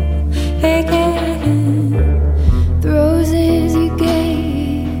whole again. The roses you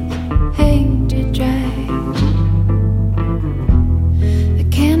gave hang to dry.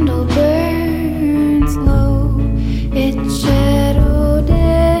 Candle burns low, its shadow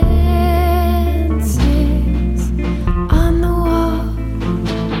dances on the wall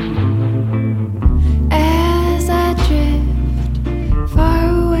as I drift far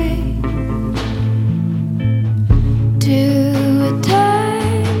away to a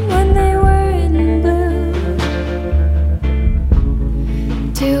time when they were in bloom,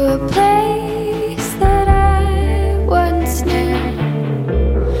 to a place that I once knew.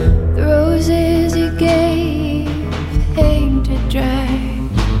 The roses you gave hang to dry.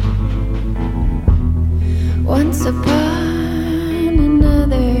 Once upon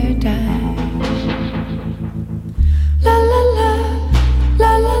another time. La la la,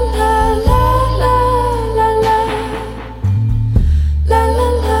 la la la, la la la la, la la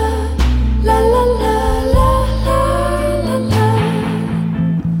la, la la la, la la la,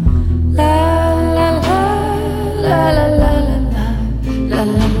 la la la, la la la, la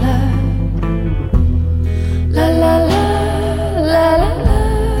la la. La la la la la la.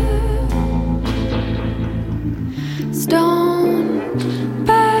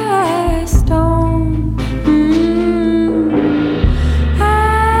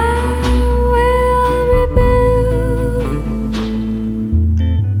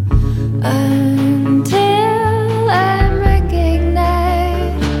 until I'm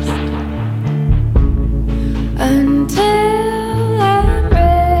recognized, until I'm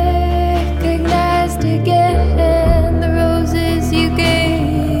recognized again. The roses you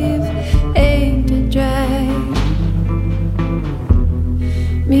gave aim to dry.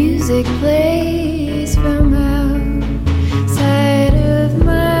 Music plays from outside of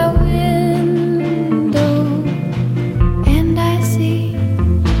my window, and I see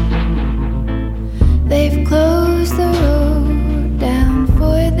they've closed the road down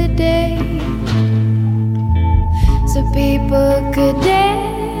for the day, so people could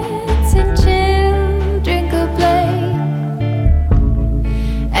dance and chill, drink or play.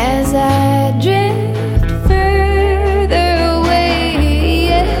 As I drift further away,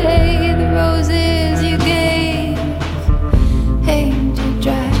 yeah, the roses you gave aim to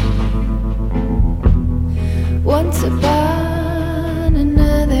dry. Once upon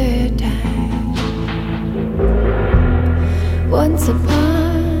another time, once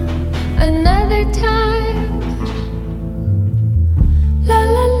upon another time. La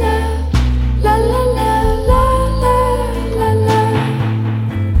la la, la la la, la la la la,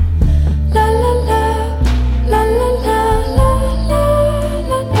 la la la, la la la, la la la la, la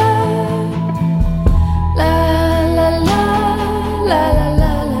la la, la la la la, la la la,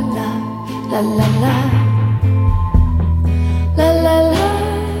 la la la,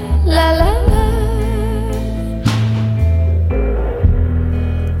 la la la.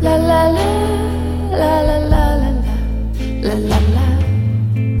 La la la, la la la la la, la la la,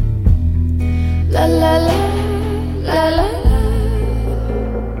 la la la, la la la.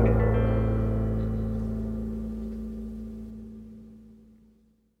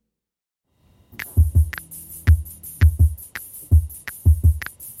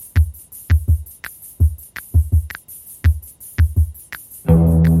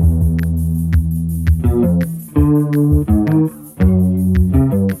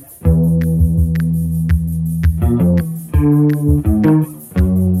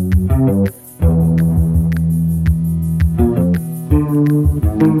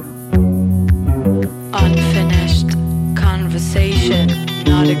 Unfinished conversation,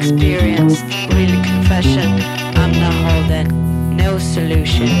 not experienced, really confession. I'm not holding no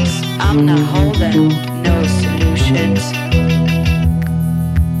solutions. I'm not holding no solutions.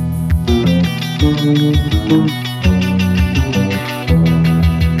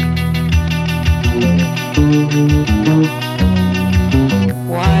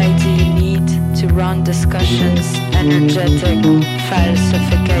 Why do you need to run discussions, energetic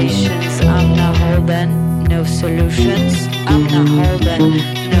falsifications? I'm not holding no solutions. I'm not holding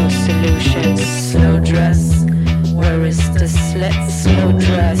no solutions. Slow dress, where is the slit? Slow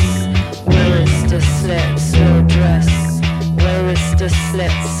dress, where is the slit? Slow dress, where is the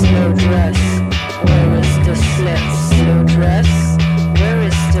slit? Slow dress, where is the slit? Slow dress, where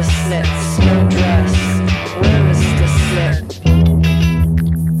is the slit? Slow dress, where is the slit?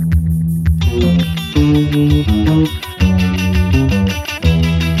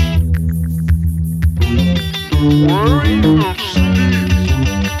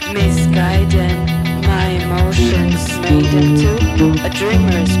 Misguiding my emotions, made into a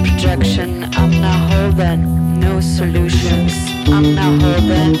dreamer's projection. I'm not holding no solutions. I'm not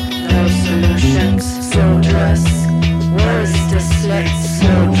holding no solutions. Slow dress, where is the slit?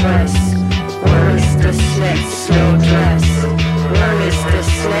 Slow dress, where is the slit? Slow dress, where is the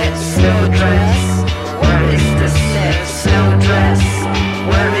slit? Slow dress, where is the slit? Slow dress,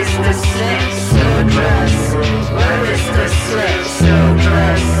 where is the slit? Slow dress, where is the slit? Slow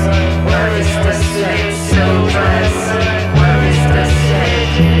dress, where is the slit? Slow dress, where is the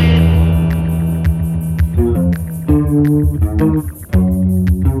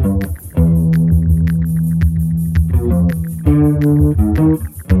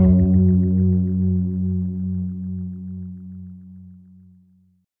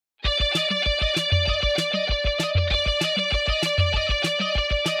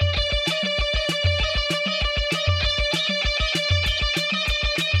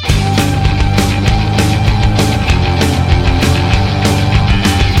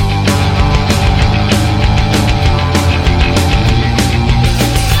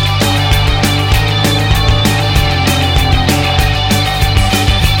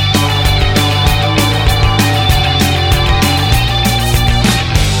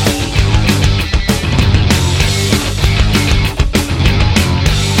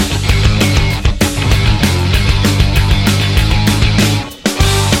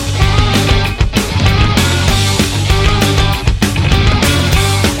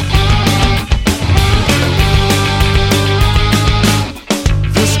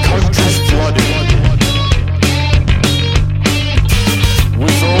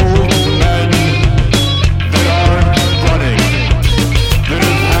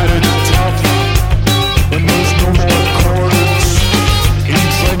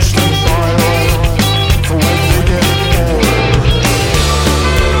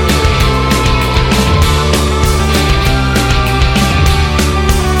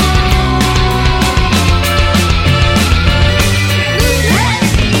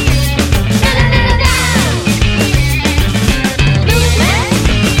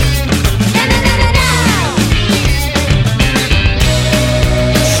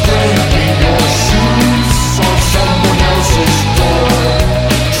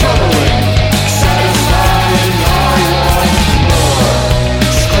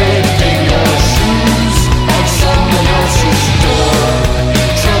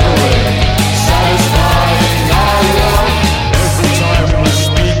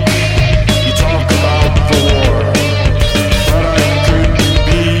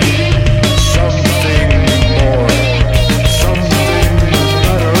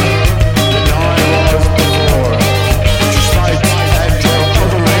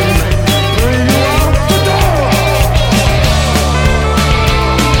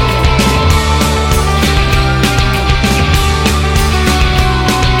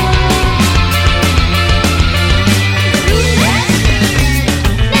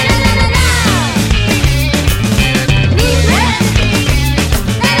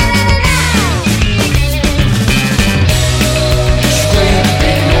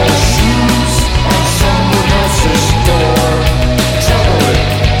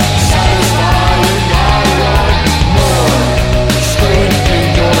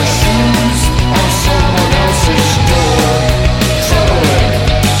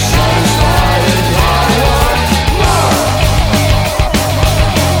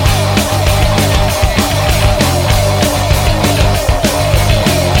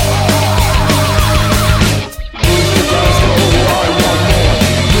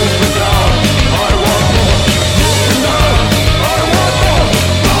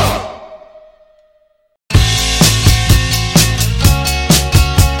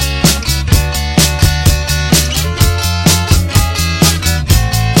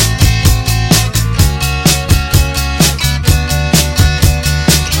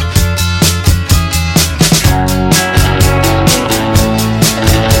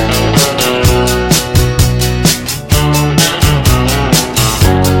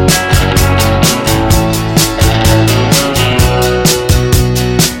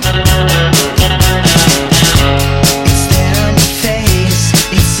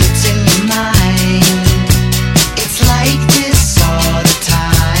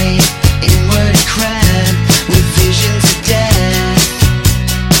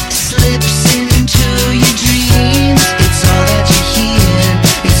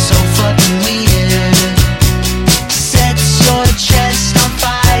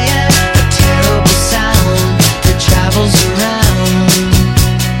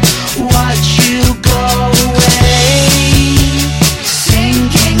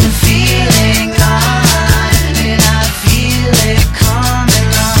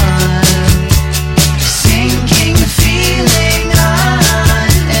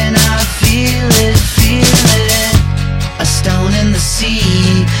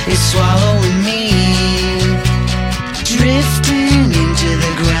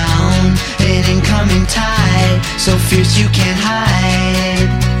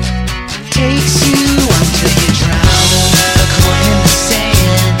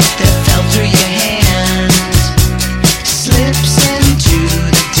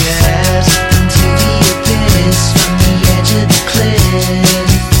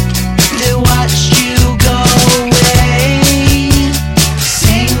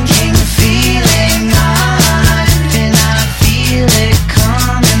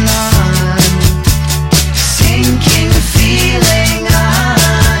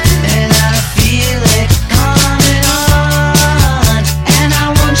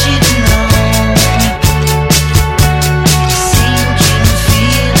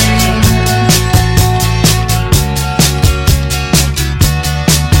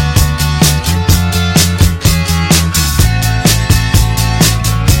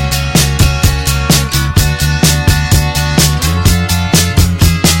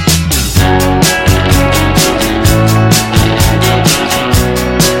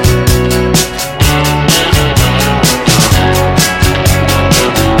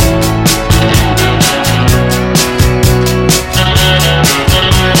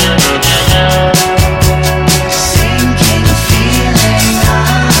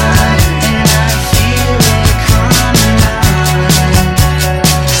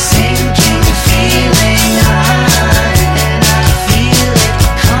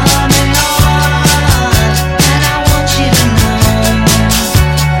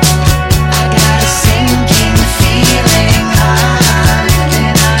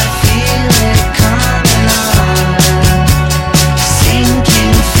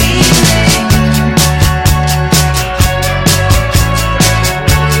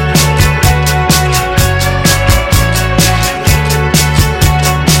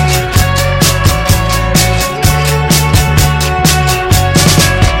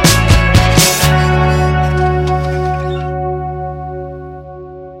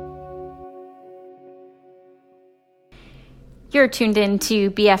You're tuned in to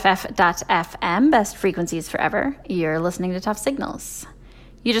BFF.FM, Best Frequencies Forever. You're listening to Tuff Signals.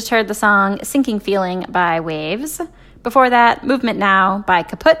 You just heard the song Sinking Feeling by Waves. Before that, Movement Now by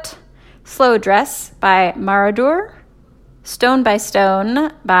Kaput, Slow Dress by Maradur, Stone by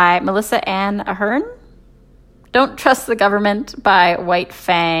Stone by Melissa Ann Ahern, Don't Trust the Government by White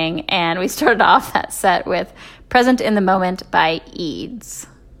Fang, and we started off that set with Present in the Moment by Eads.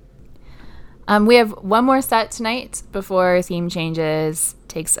 We have one more set tonight before Theme Changes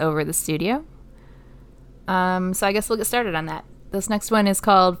takes over the studio. So I guess we'll get started on that. This next one is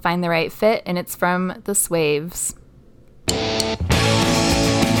called Find the Right Fit, and it's from the Swaves.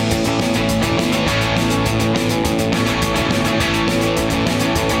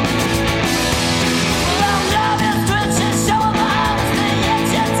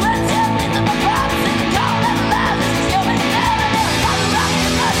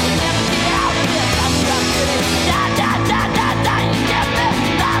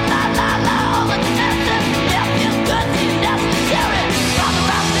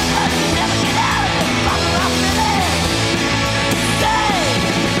 Never get out of it.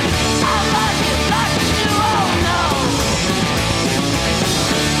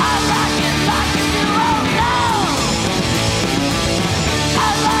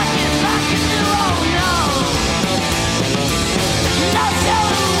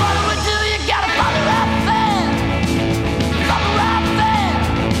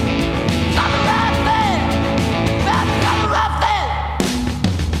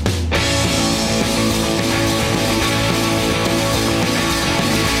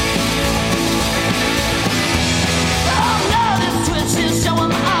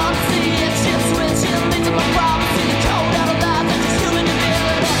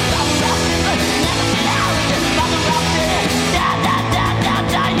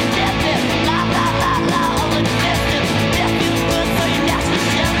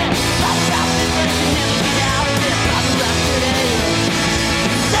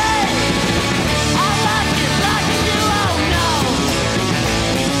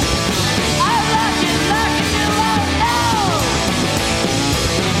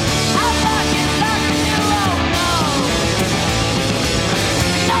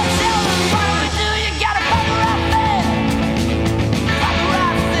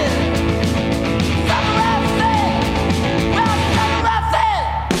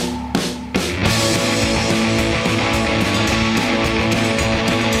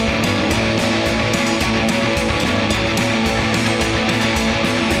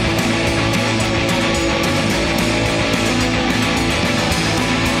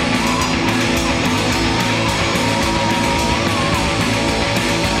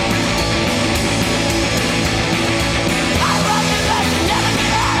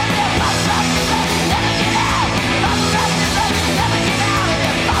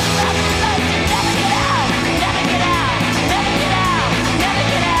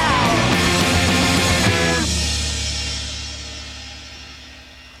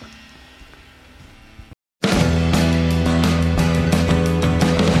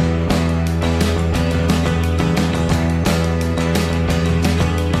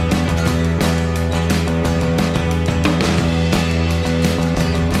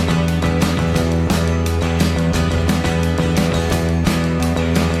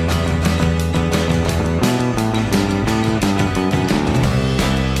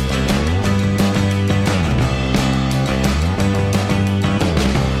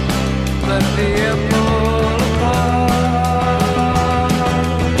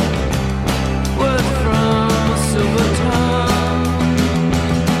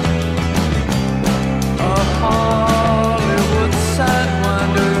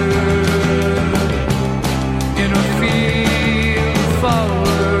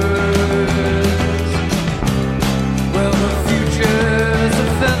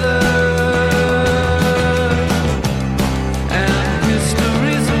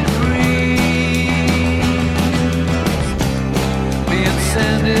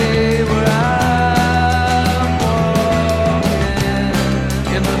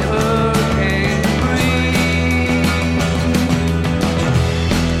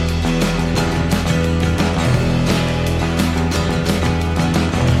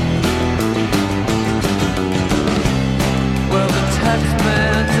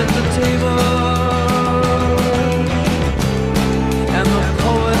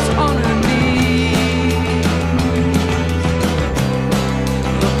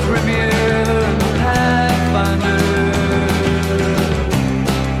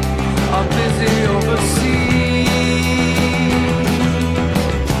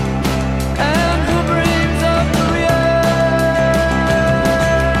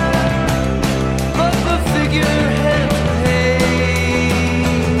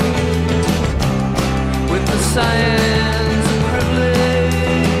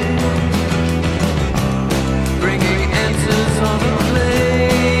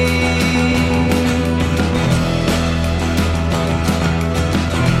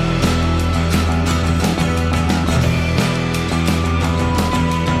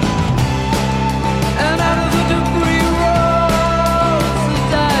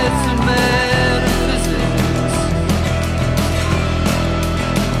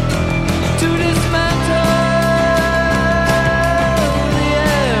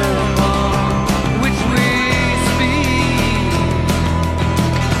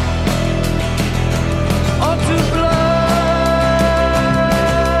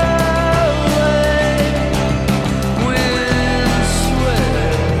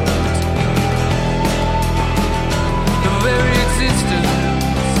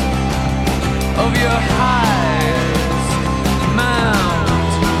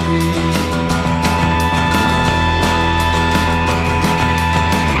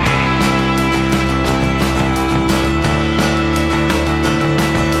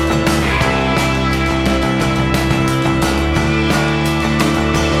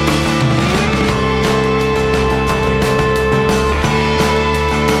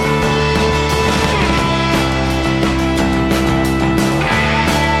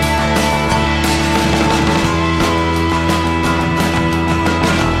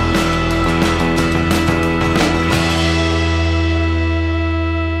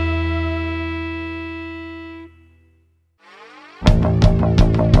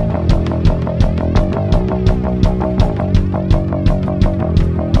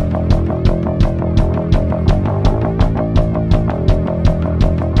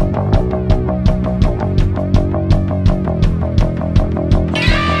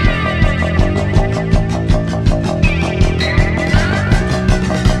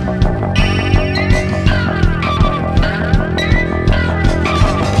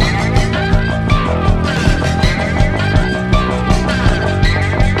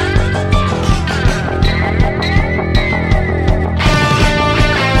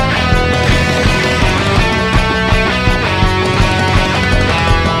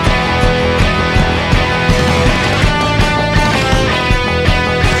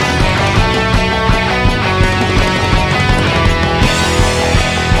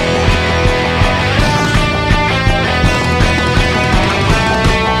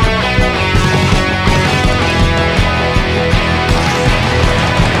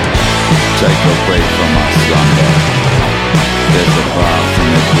 take a break from my slumber. There's a bath in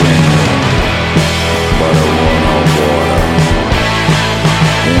the green room, but it won't hold water.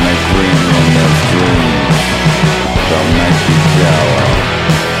 In a green room there's dreams, they'll make you cower.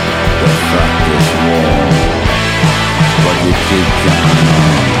 The fact is warm, but you keep coming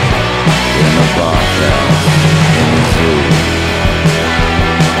on. In the bathhouse, in the zoo.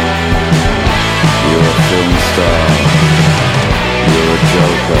 You're a film star, you're a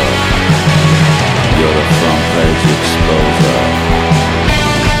joker, you're the front page exposer.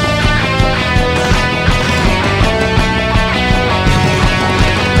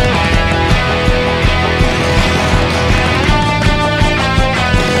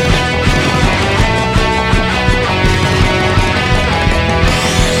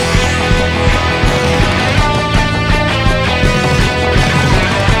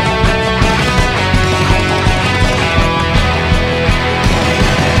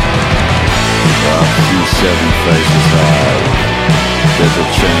 Seven faces high, there's a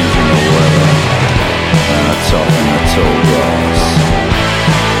change in the weather, and a top in the tall grass.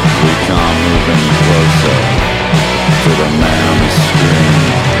 We can't move any closer to the man on the screen.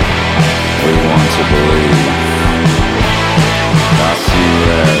 We want to believe. I see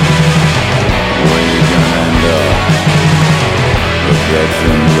red, where you gonna end up? The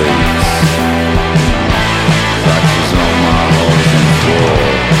bedroom leaks, patches on my holes and floor.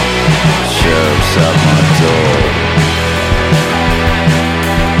 Sheriff's at my door,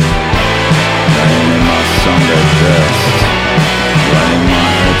 laying in my Sunday best, laying my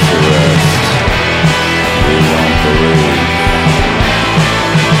head to rest. We won't believe.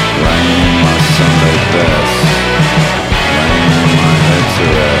 Laying in my Sunday best, laying in my head to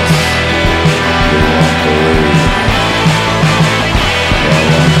rest. We won't believe. I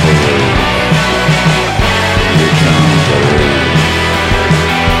won't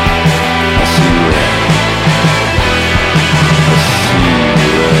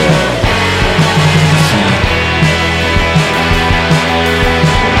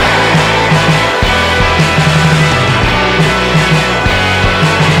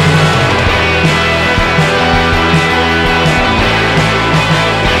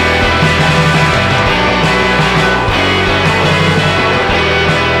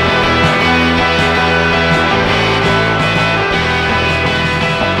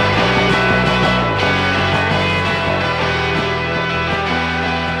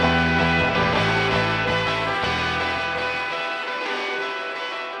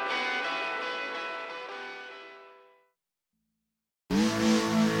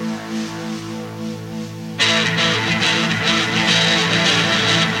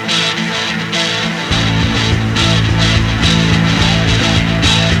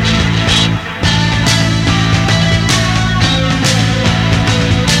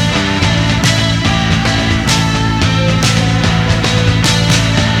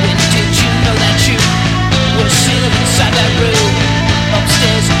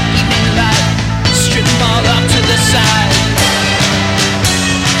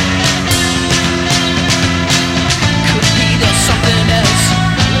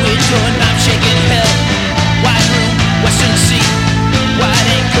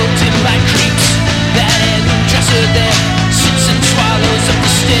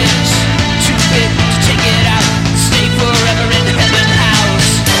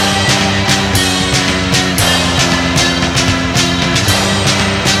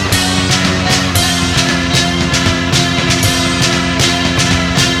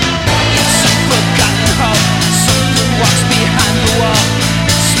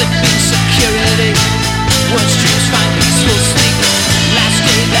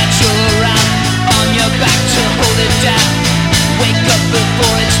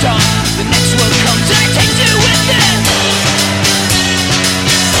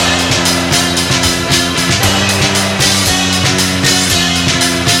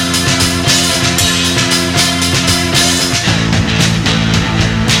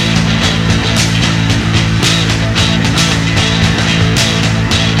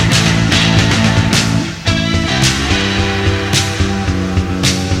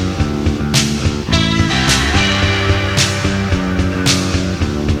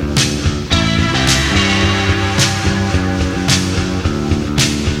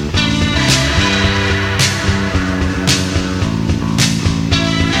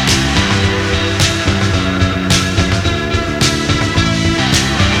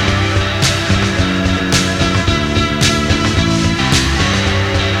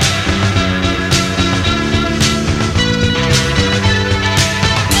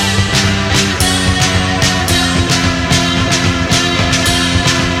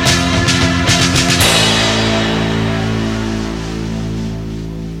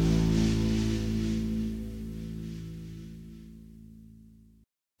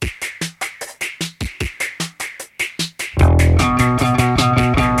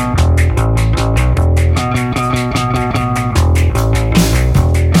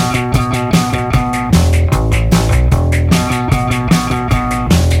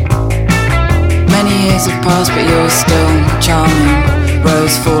Many years have passed, but you're still charming.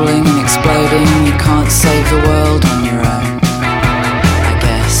 Rose falling and exploding. You can't save the world on your own, I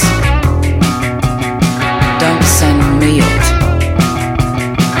guess. Don't send me it.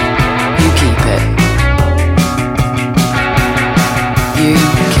 You keep it. You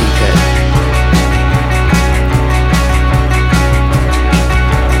keep it.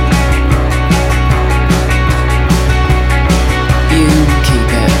 You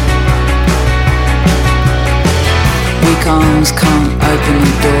keep it. Weak arms can't open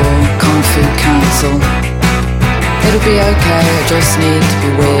the door. Kung Fu Council. It'll be okay, I just need to be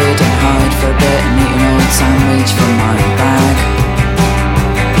weird and hide for a bit and eat an old sandwich from my bag.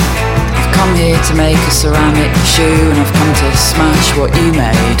 I've come here to make a ceramic shoe and I've come to smash what you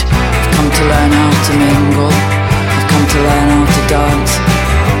made. I've come to learn how to mingle. I've come to learn how to dance.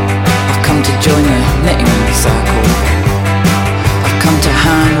 I've come to join the knitting circle. I've come to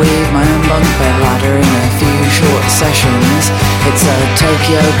hand weave my own bunk bed ladder in a few short sessions. It's a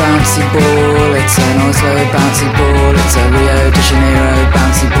Tokyo bouncy ball, it's an Oslo bouncy ball, it's a Rio de Janeiro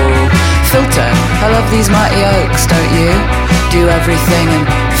bouncy ball. Filter, I love these mighty oaks, don't you? Do everything and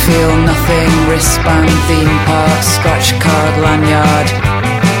feel nothing. Wristband, theme park, scratch card, lanyard.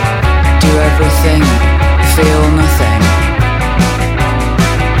 Do everything, feel nothing.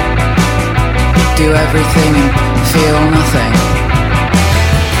 Do everything and feel nothing.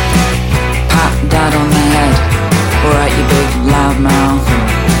 Pat dad on the head. Alright, you big loud mouth,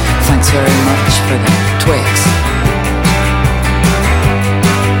 and thanks very much for the Twix.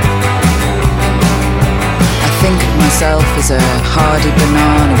 I think of myself as a hardy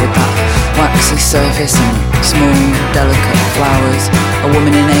banana with that waxy surface and small, delicate flowers. A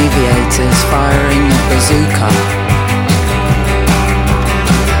woman in aviators firing a bazooka.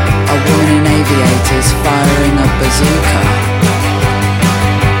 A woman in aviators firing a bazooka.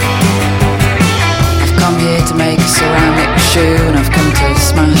 I've come here to make a ceramic shoe and I've come to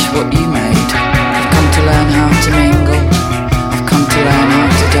smash what you made. I've come to learn how to mingle. I've come to learn how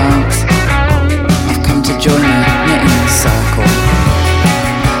to dance. I've come to join the knitting circle.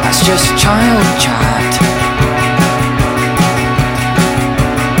 That's just child chat.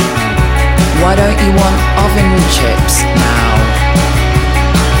 Why don't you want oven chips now?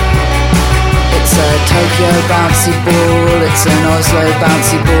 It's a Tokyo bouncy ball, it's an Oslo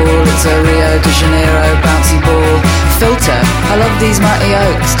bouncy ball, it's a Rio de Janeiro bouncy ball. Filter, I love these mighty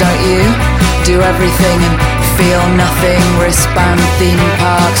oaks, don't you? Do everything and feel nothing. Wristband, theme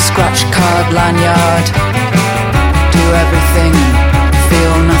park, scratch card, lanyard. Do everything and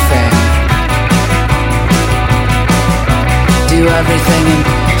feel nothing. Do everything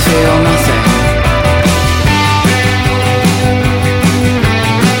and feel nothing.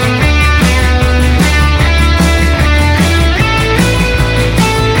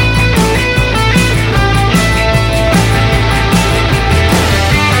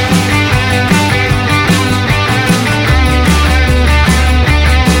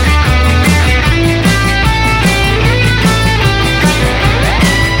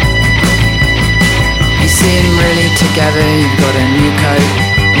 Together, you've got a new coat,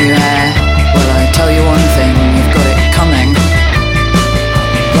 new hair. Well, I tell you one thing, you've got it coming.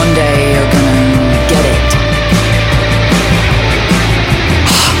 One day you're gonna get it.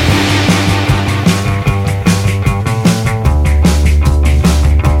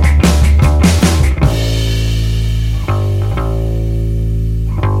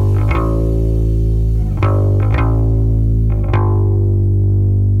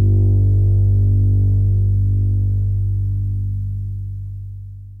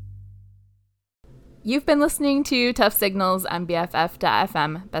 You've been listening to Tuff Signals on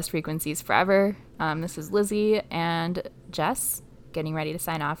BFF.FM, best frequencies forever. This is Lizzie and Jess getting ready to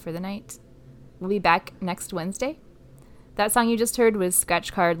sign off for the night. We'll be back next Wednesday. That song you just heard was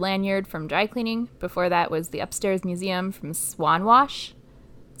Scratch Card Lanyard from Dry Cleaning. Before that was The Upstairs Museum from Swan Wash.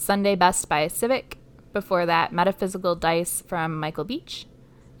 Sunday Best by Civic. Before that, Metaphysical Dice from Michael Beach.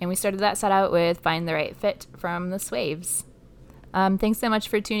 And we started that set out with Find the Right Fit from The Swaves. Thanks so much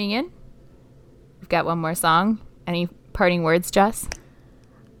for tuning in. We've got one more song. Any parting words, Jess?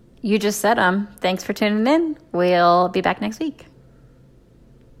 You just said them. Thanks for tuning in. We'll be back next week.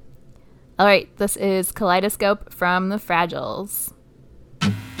 All right, this is Kaleidoscope from The Fragiles.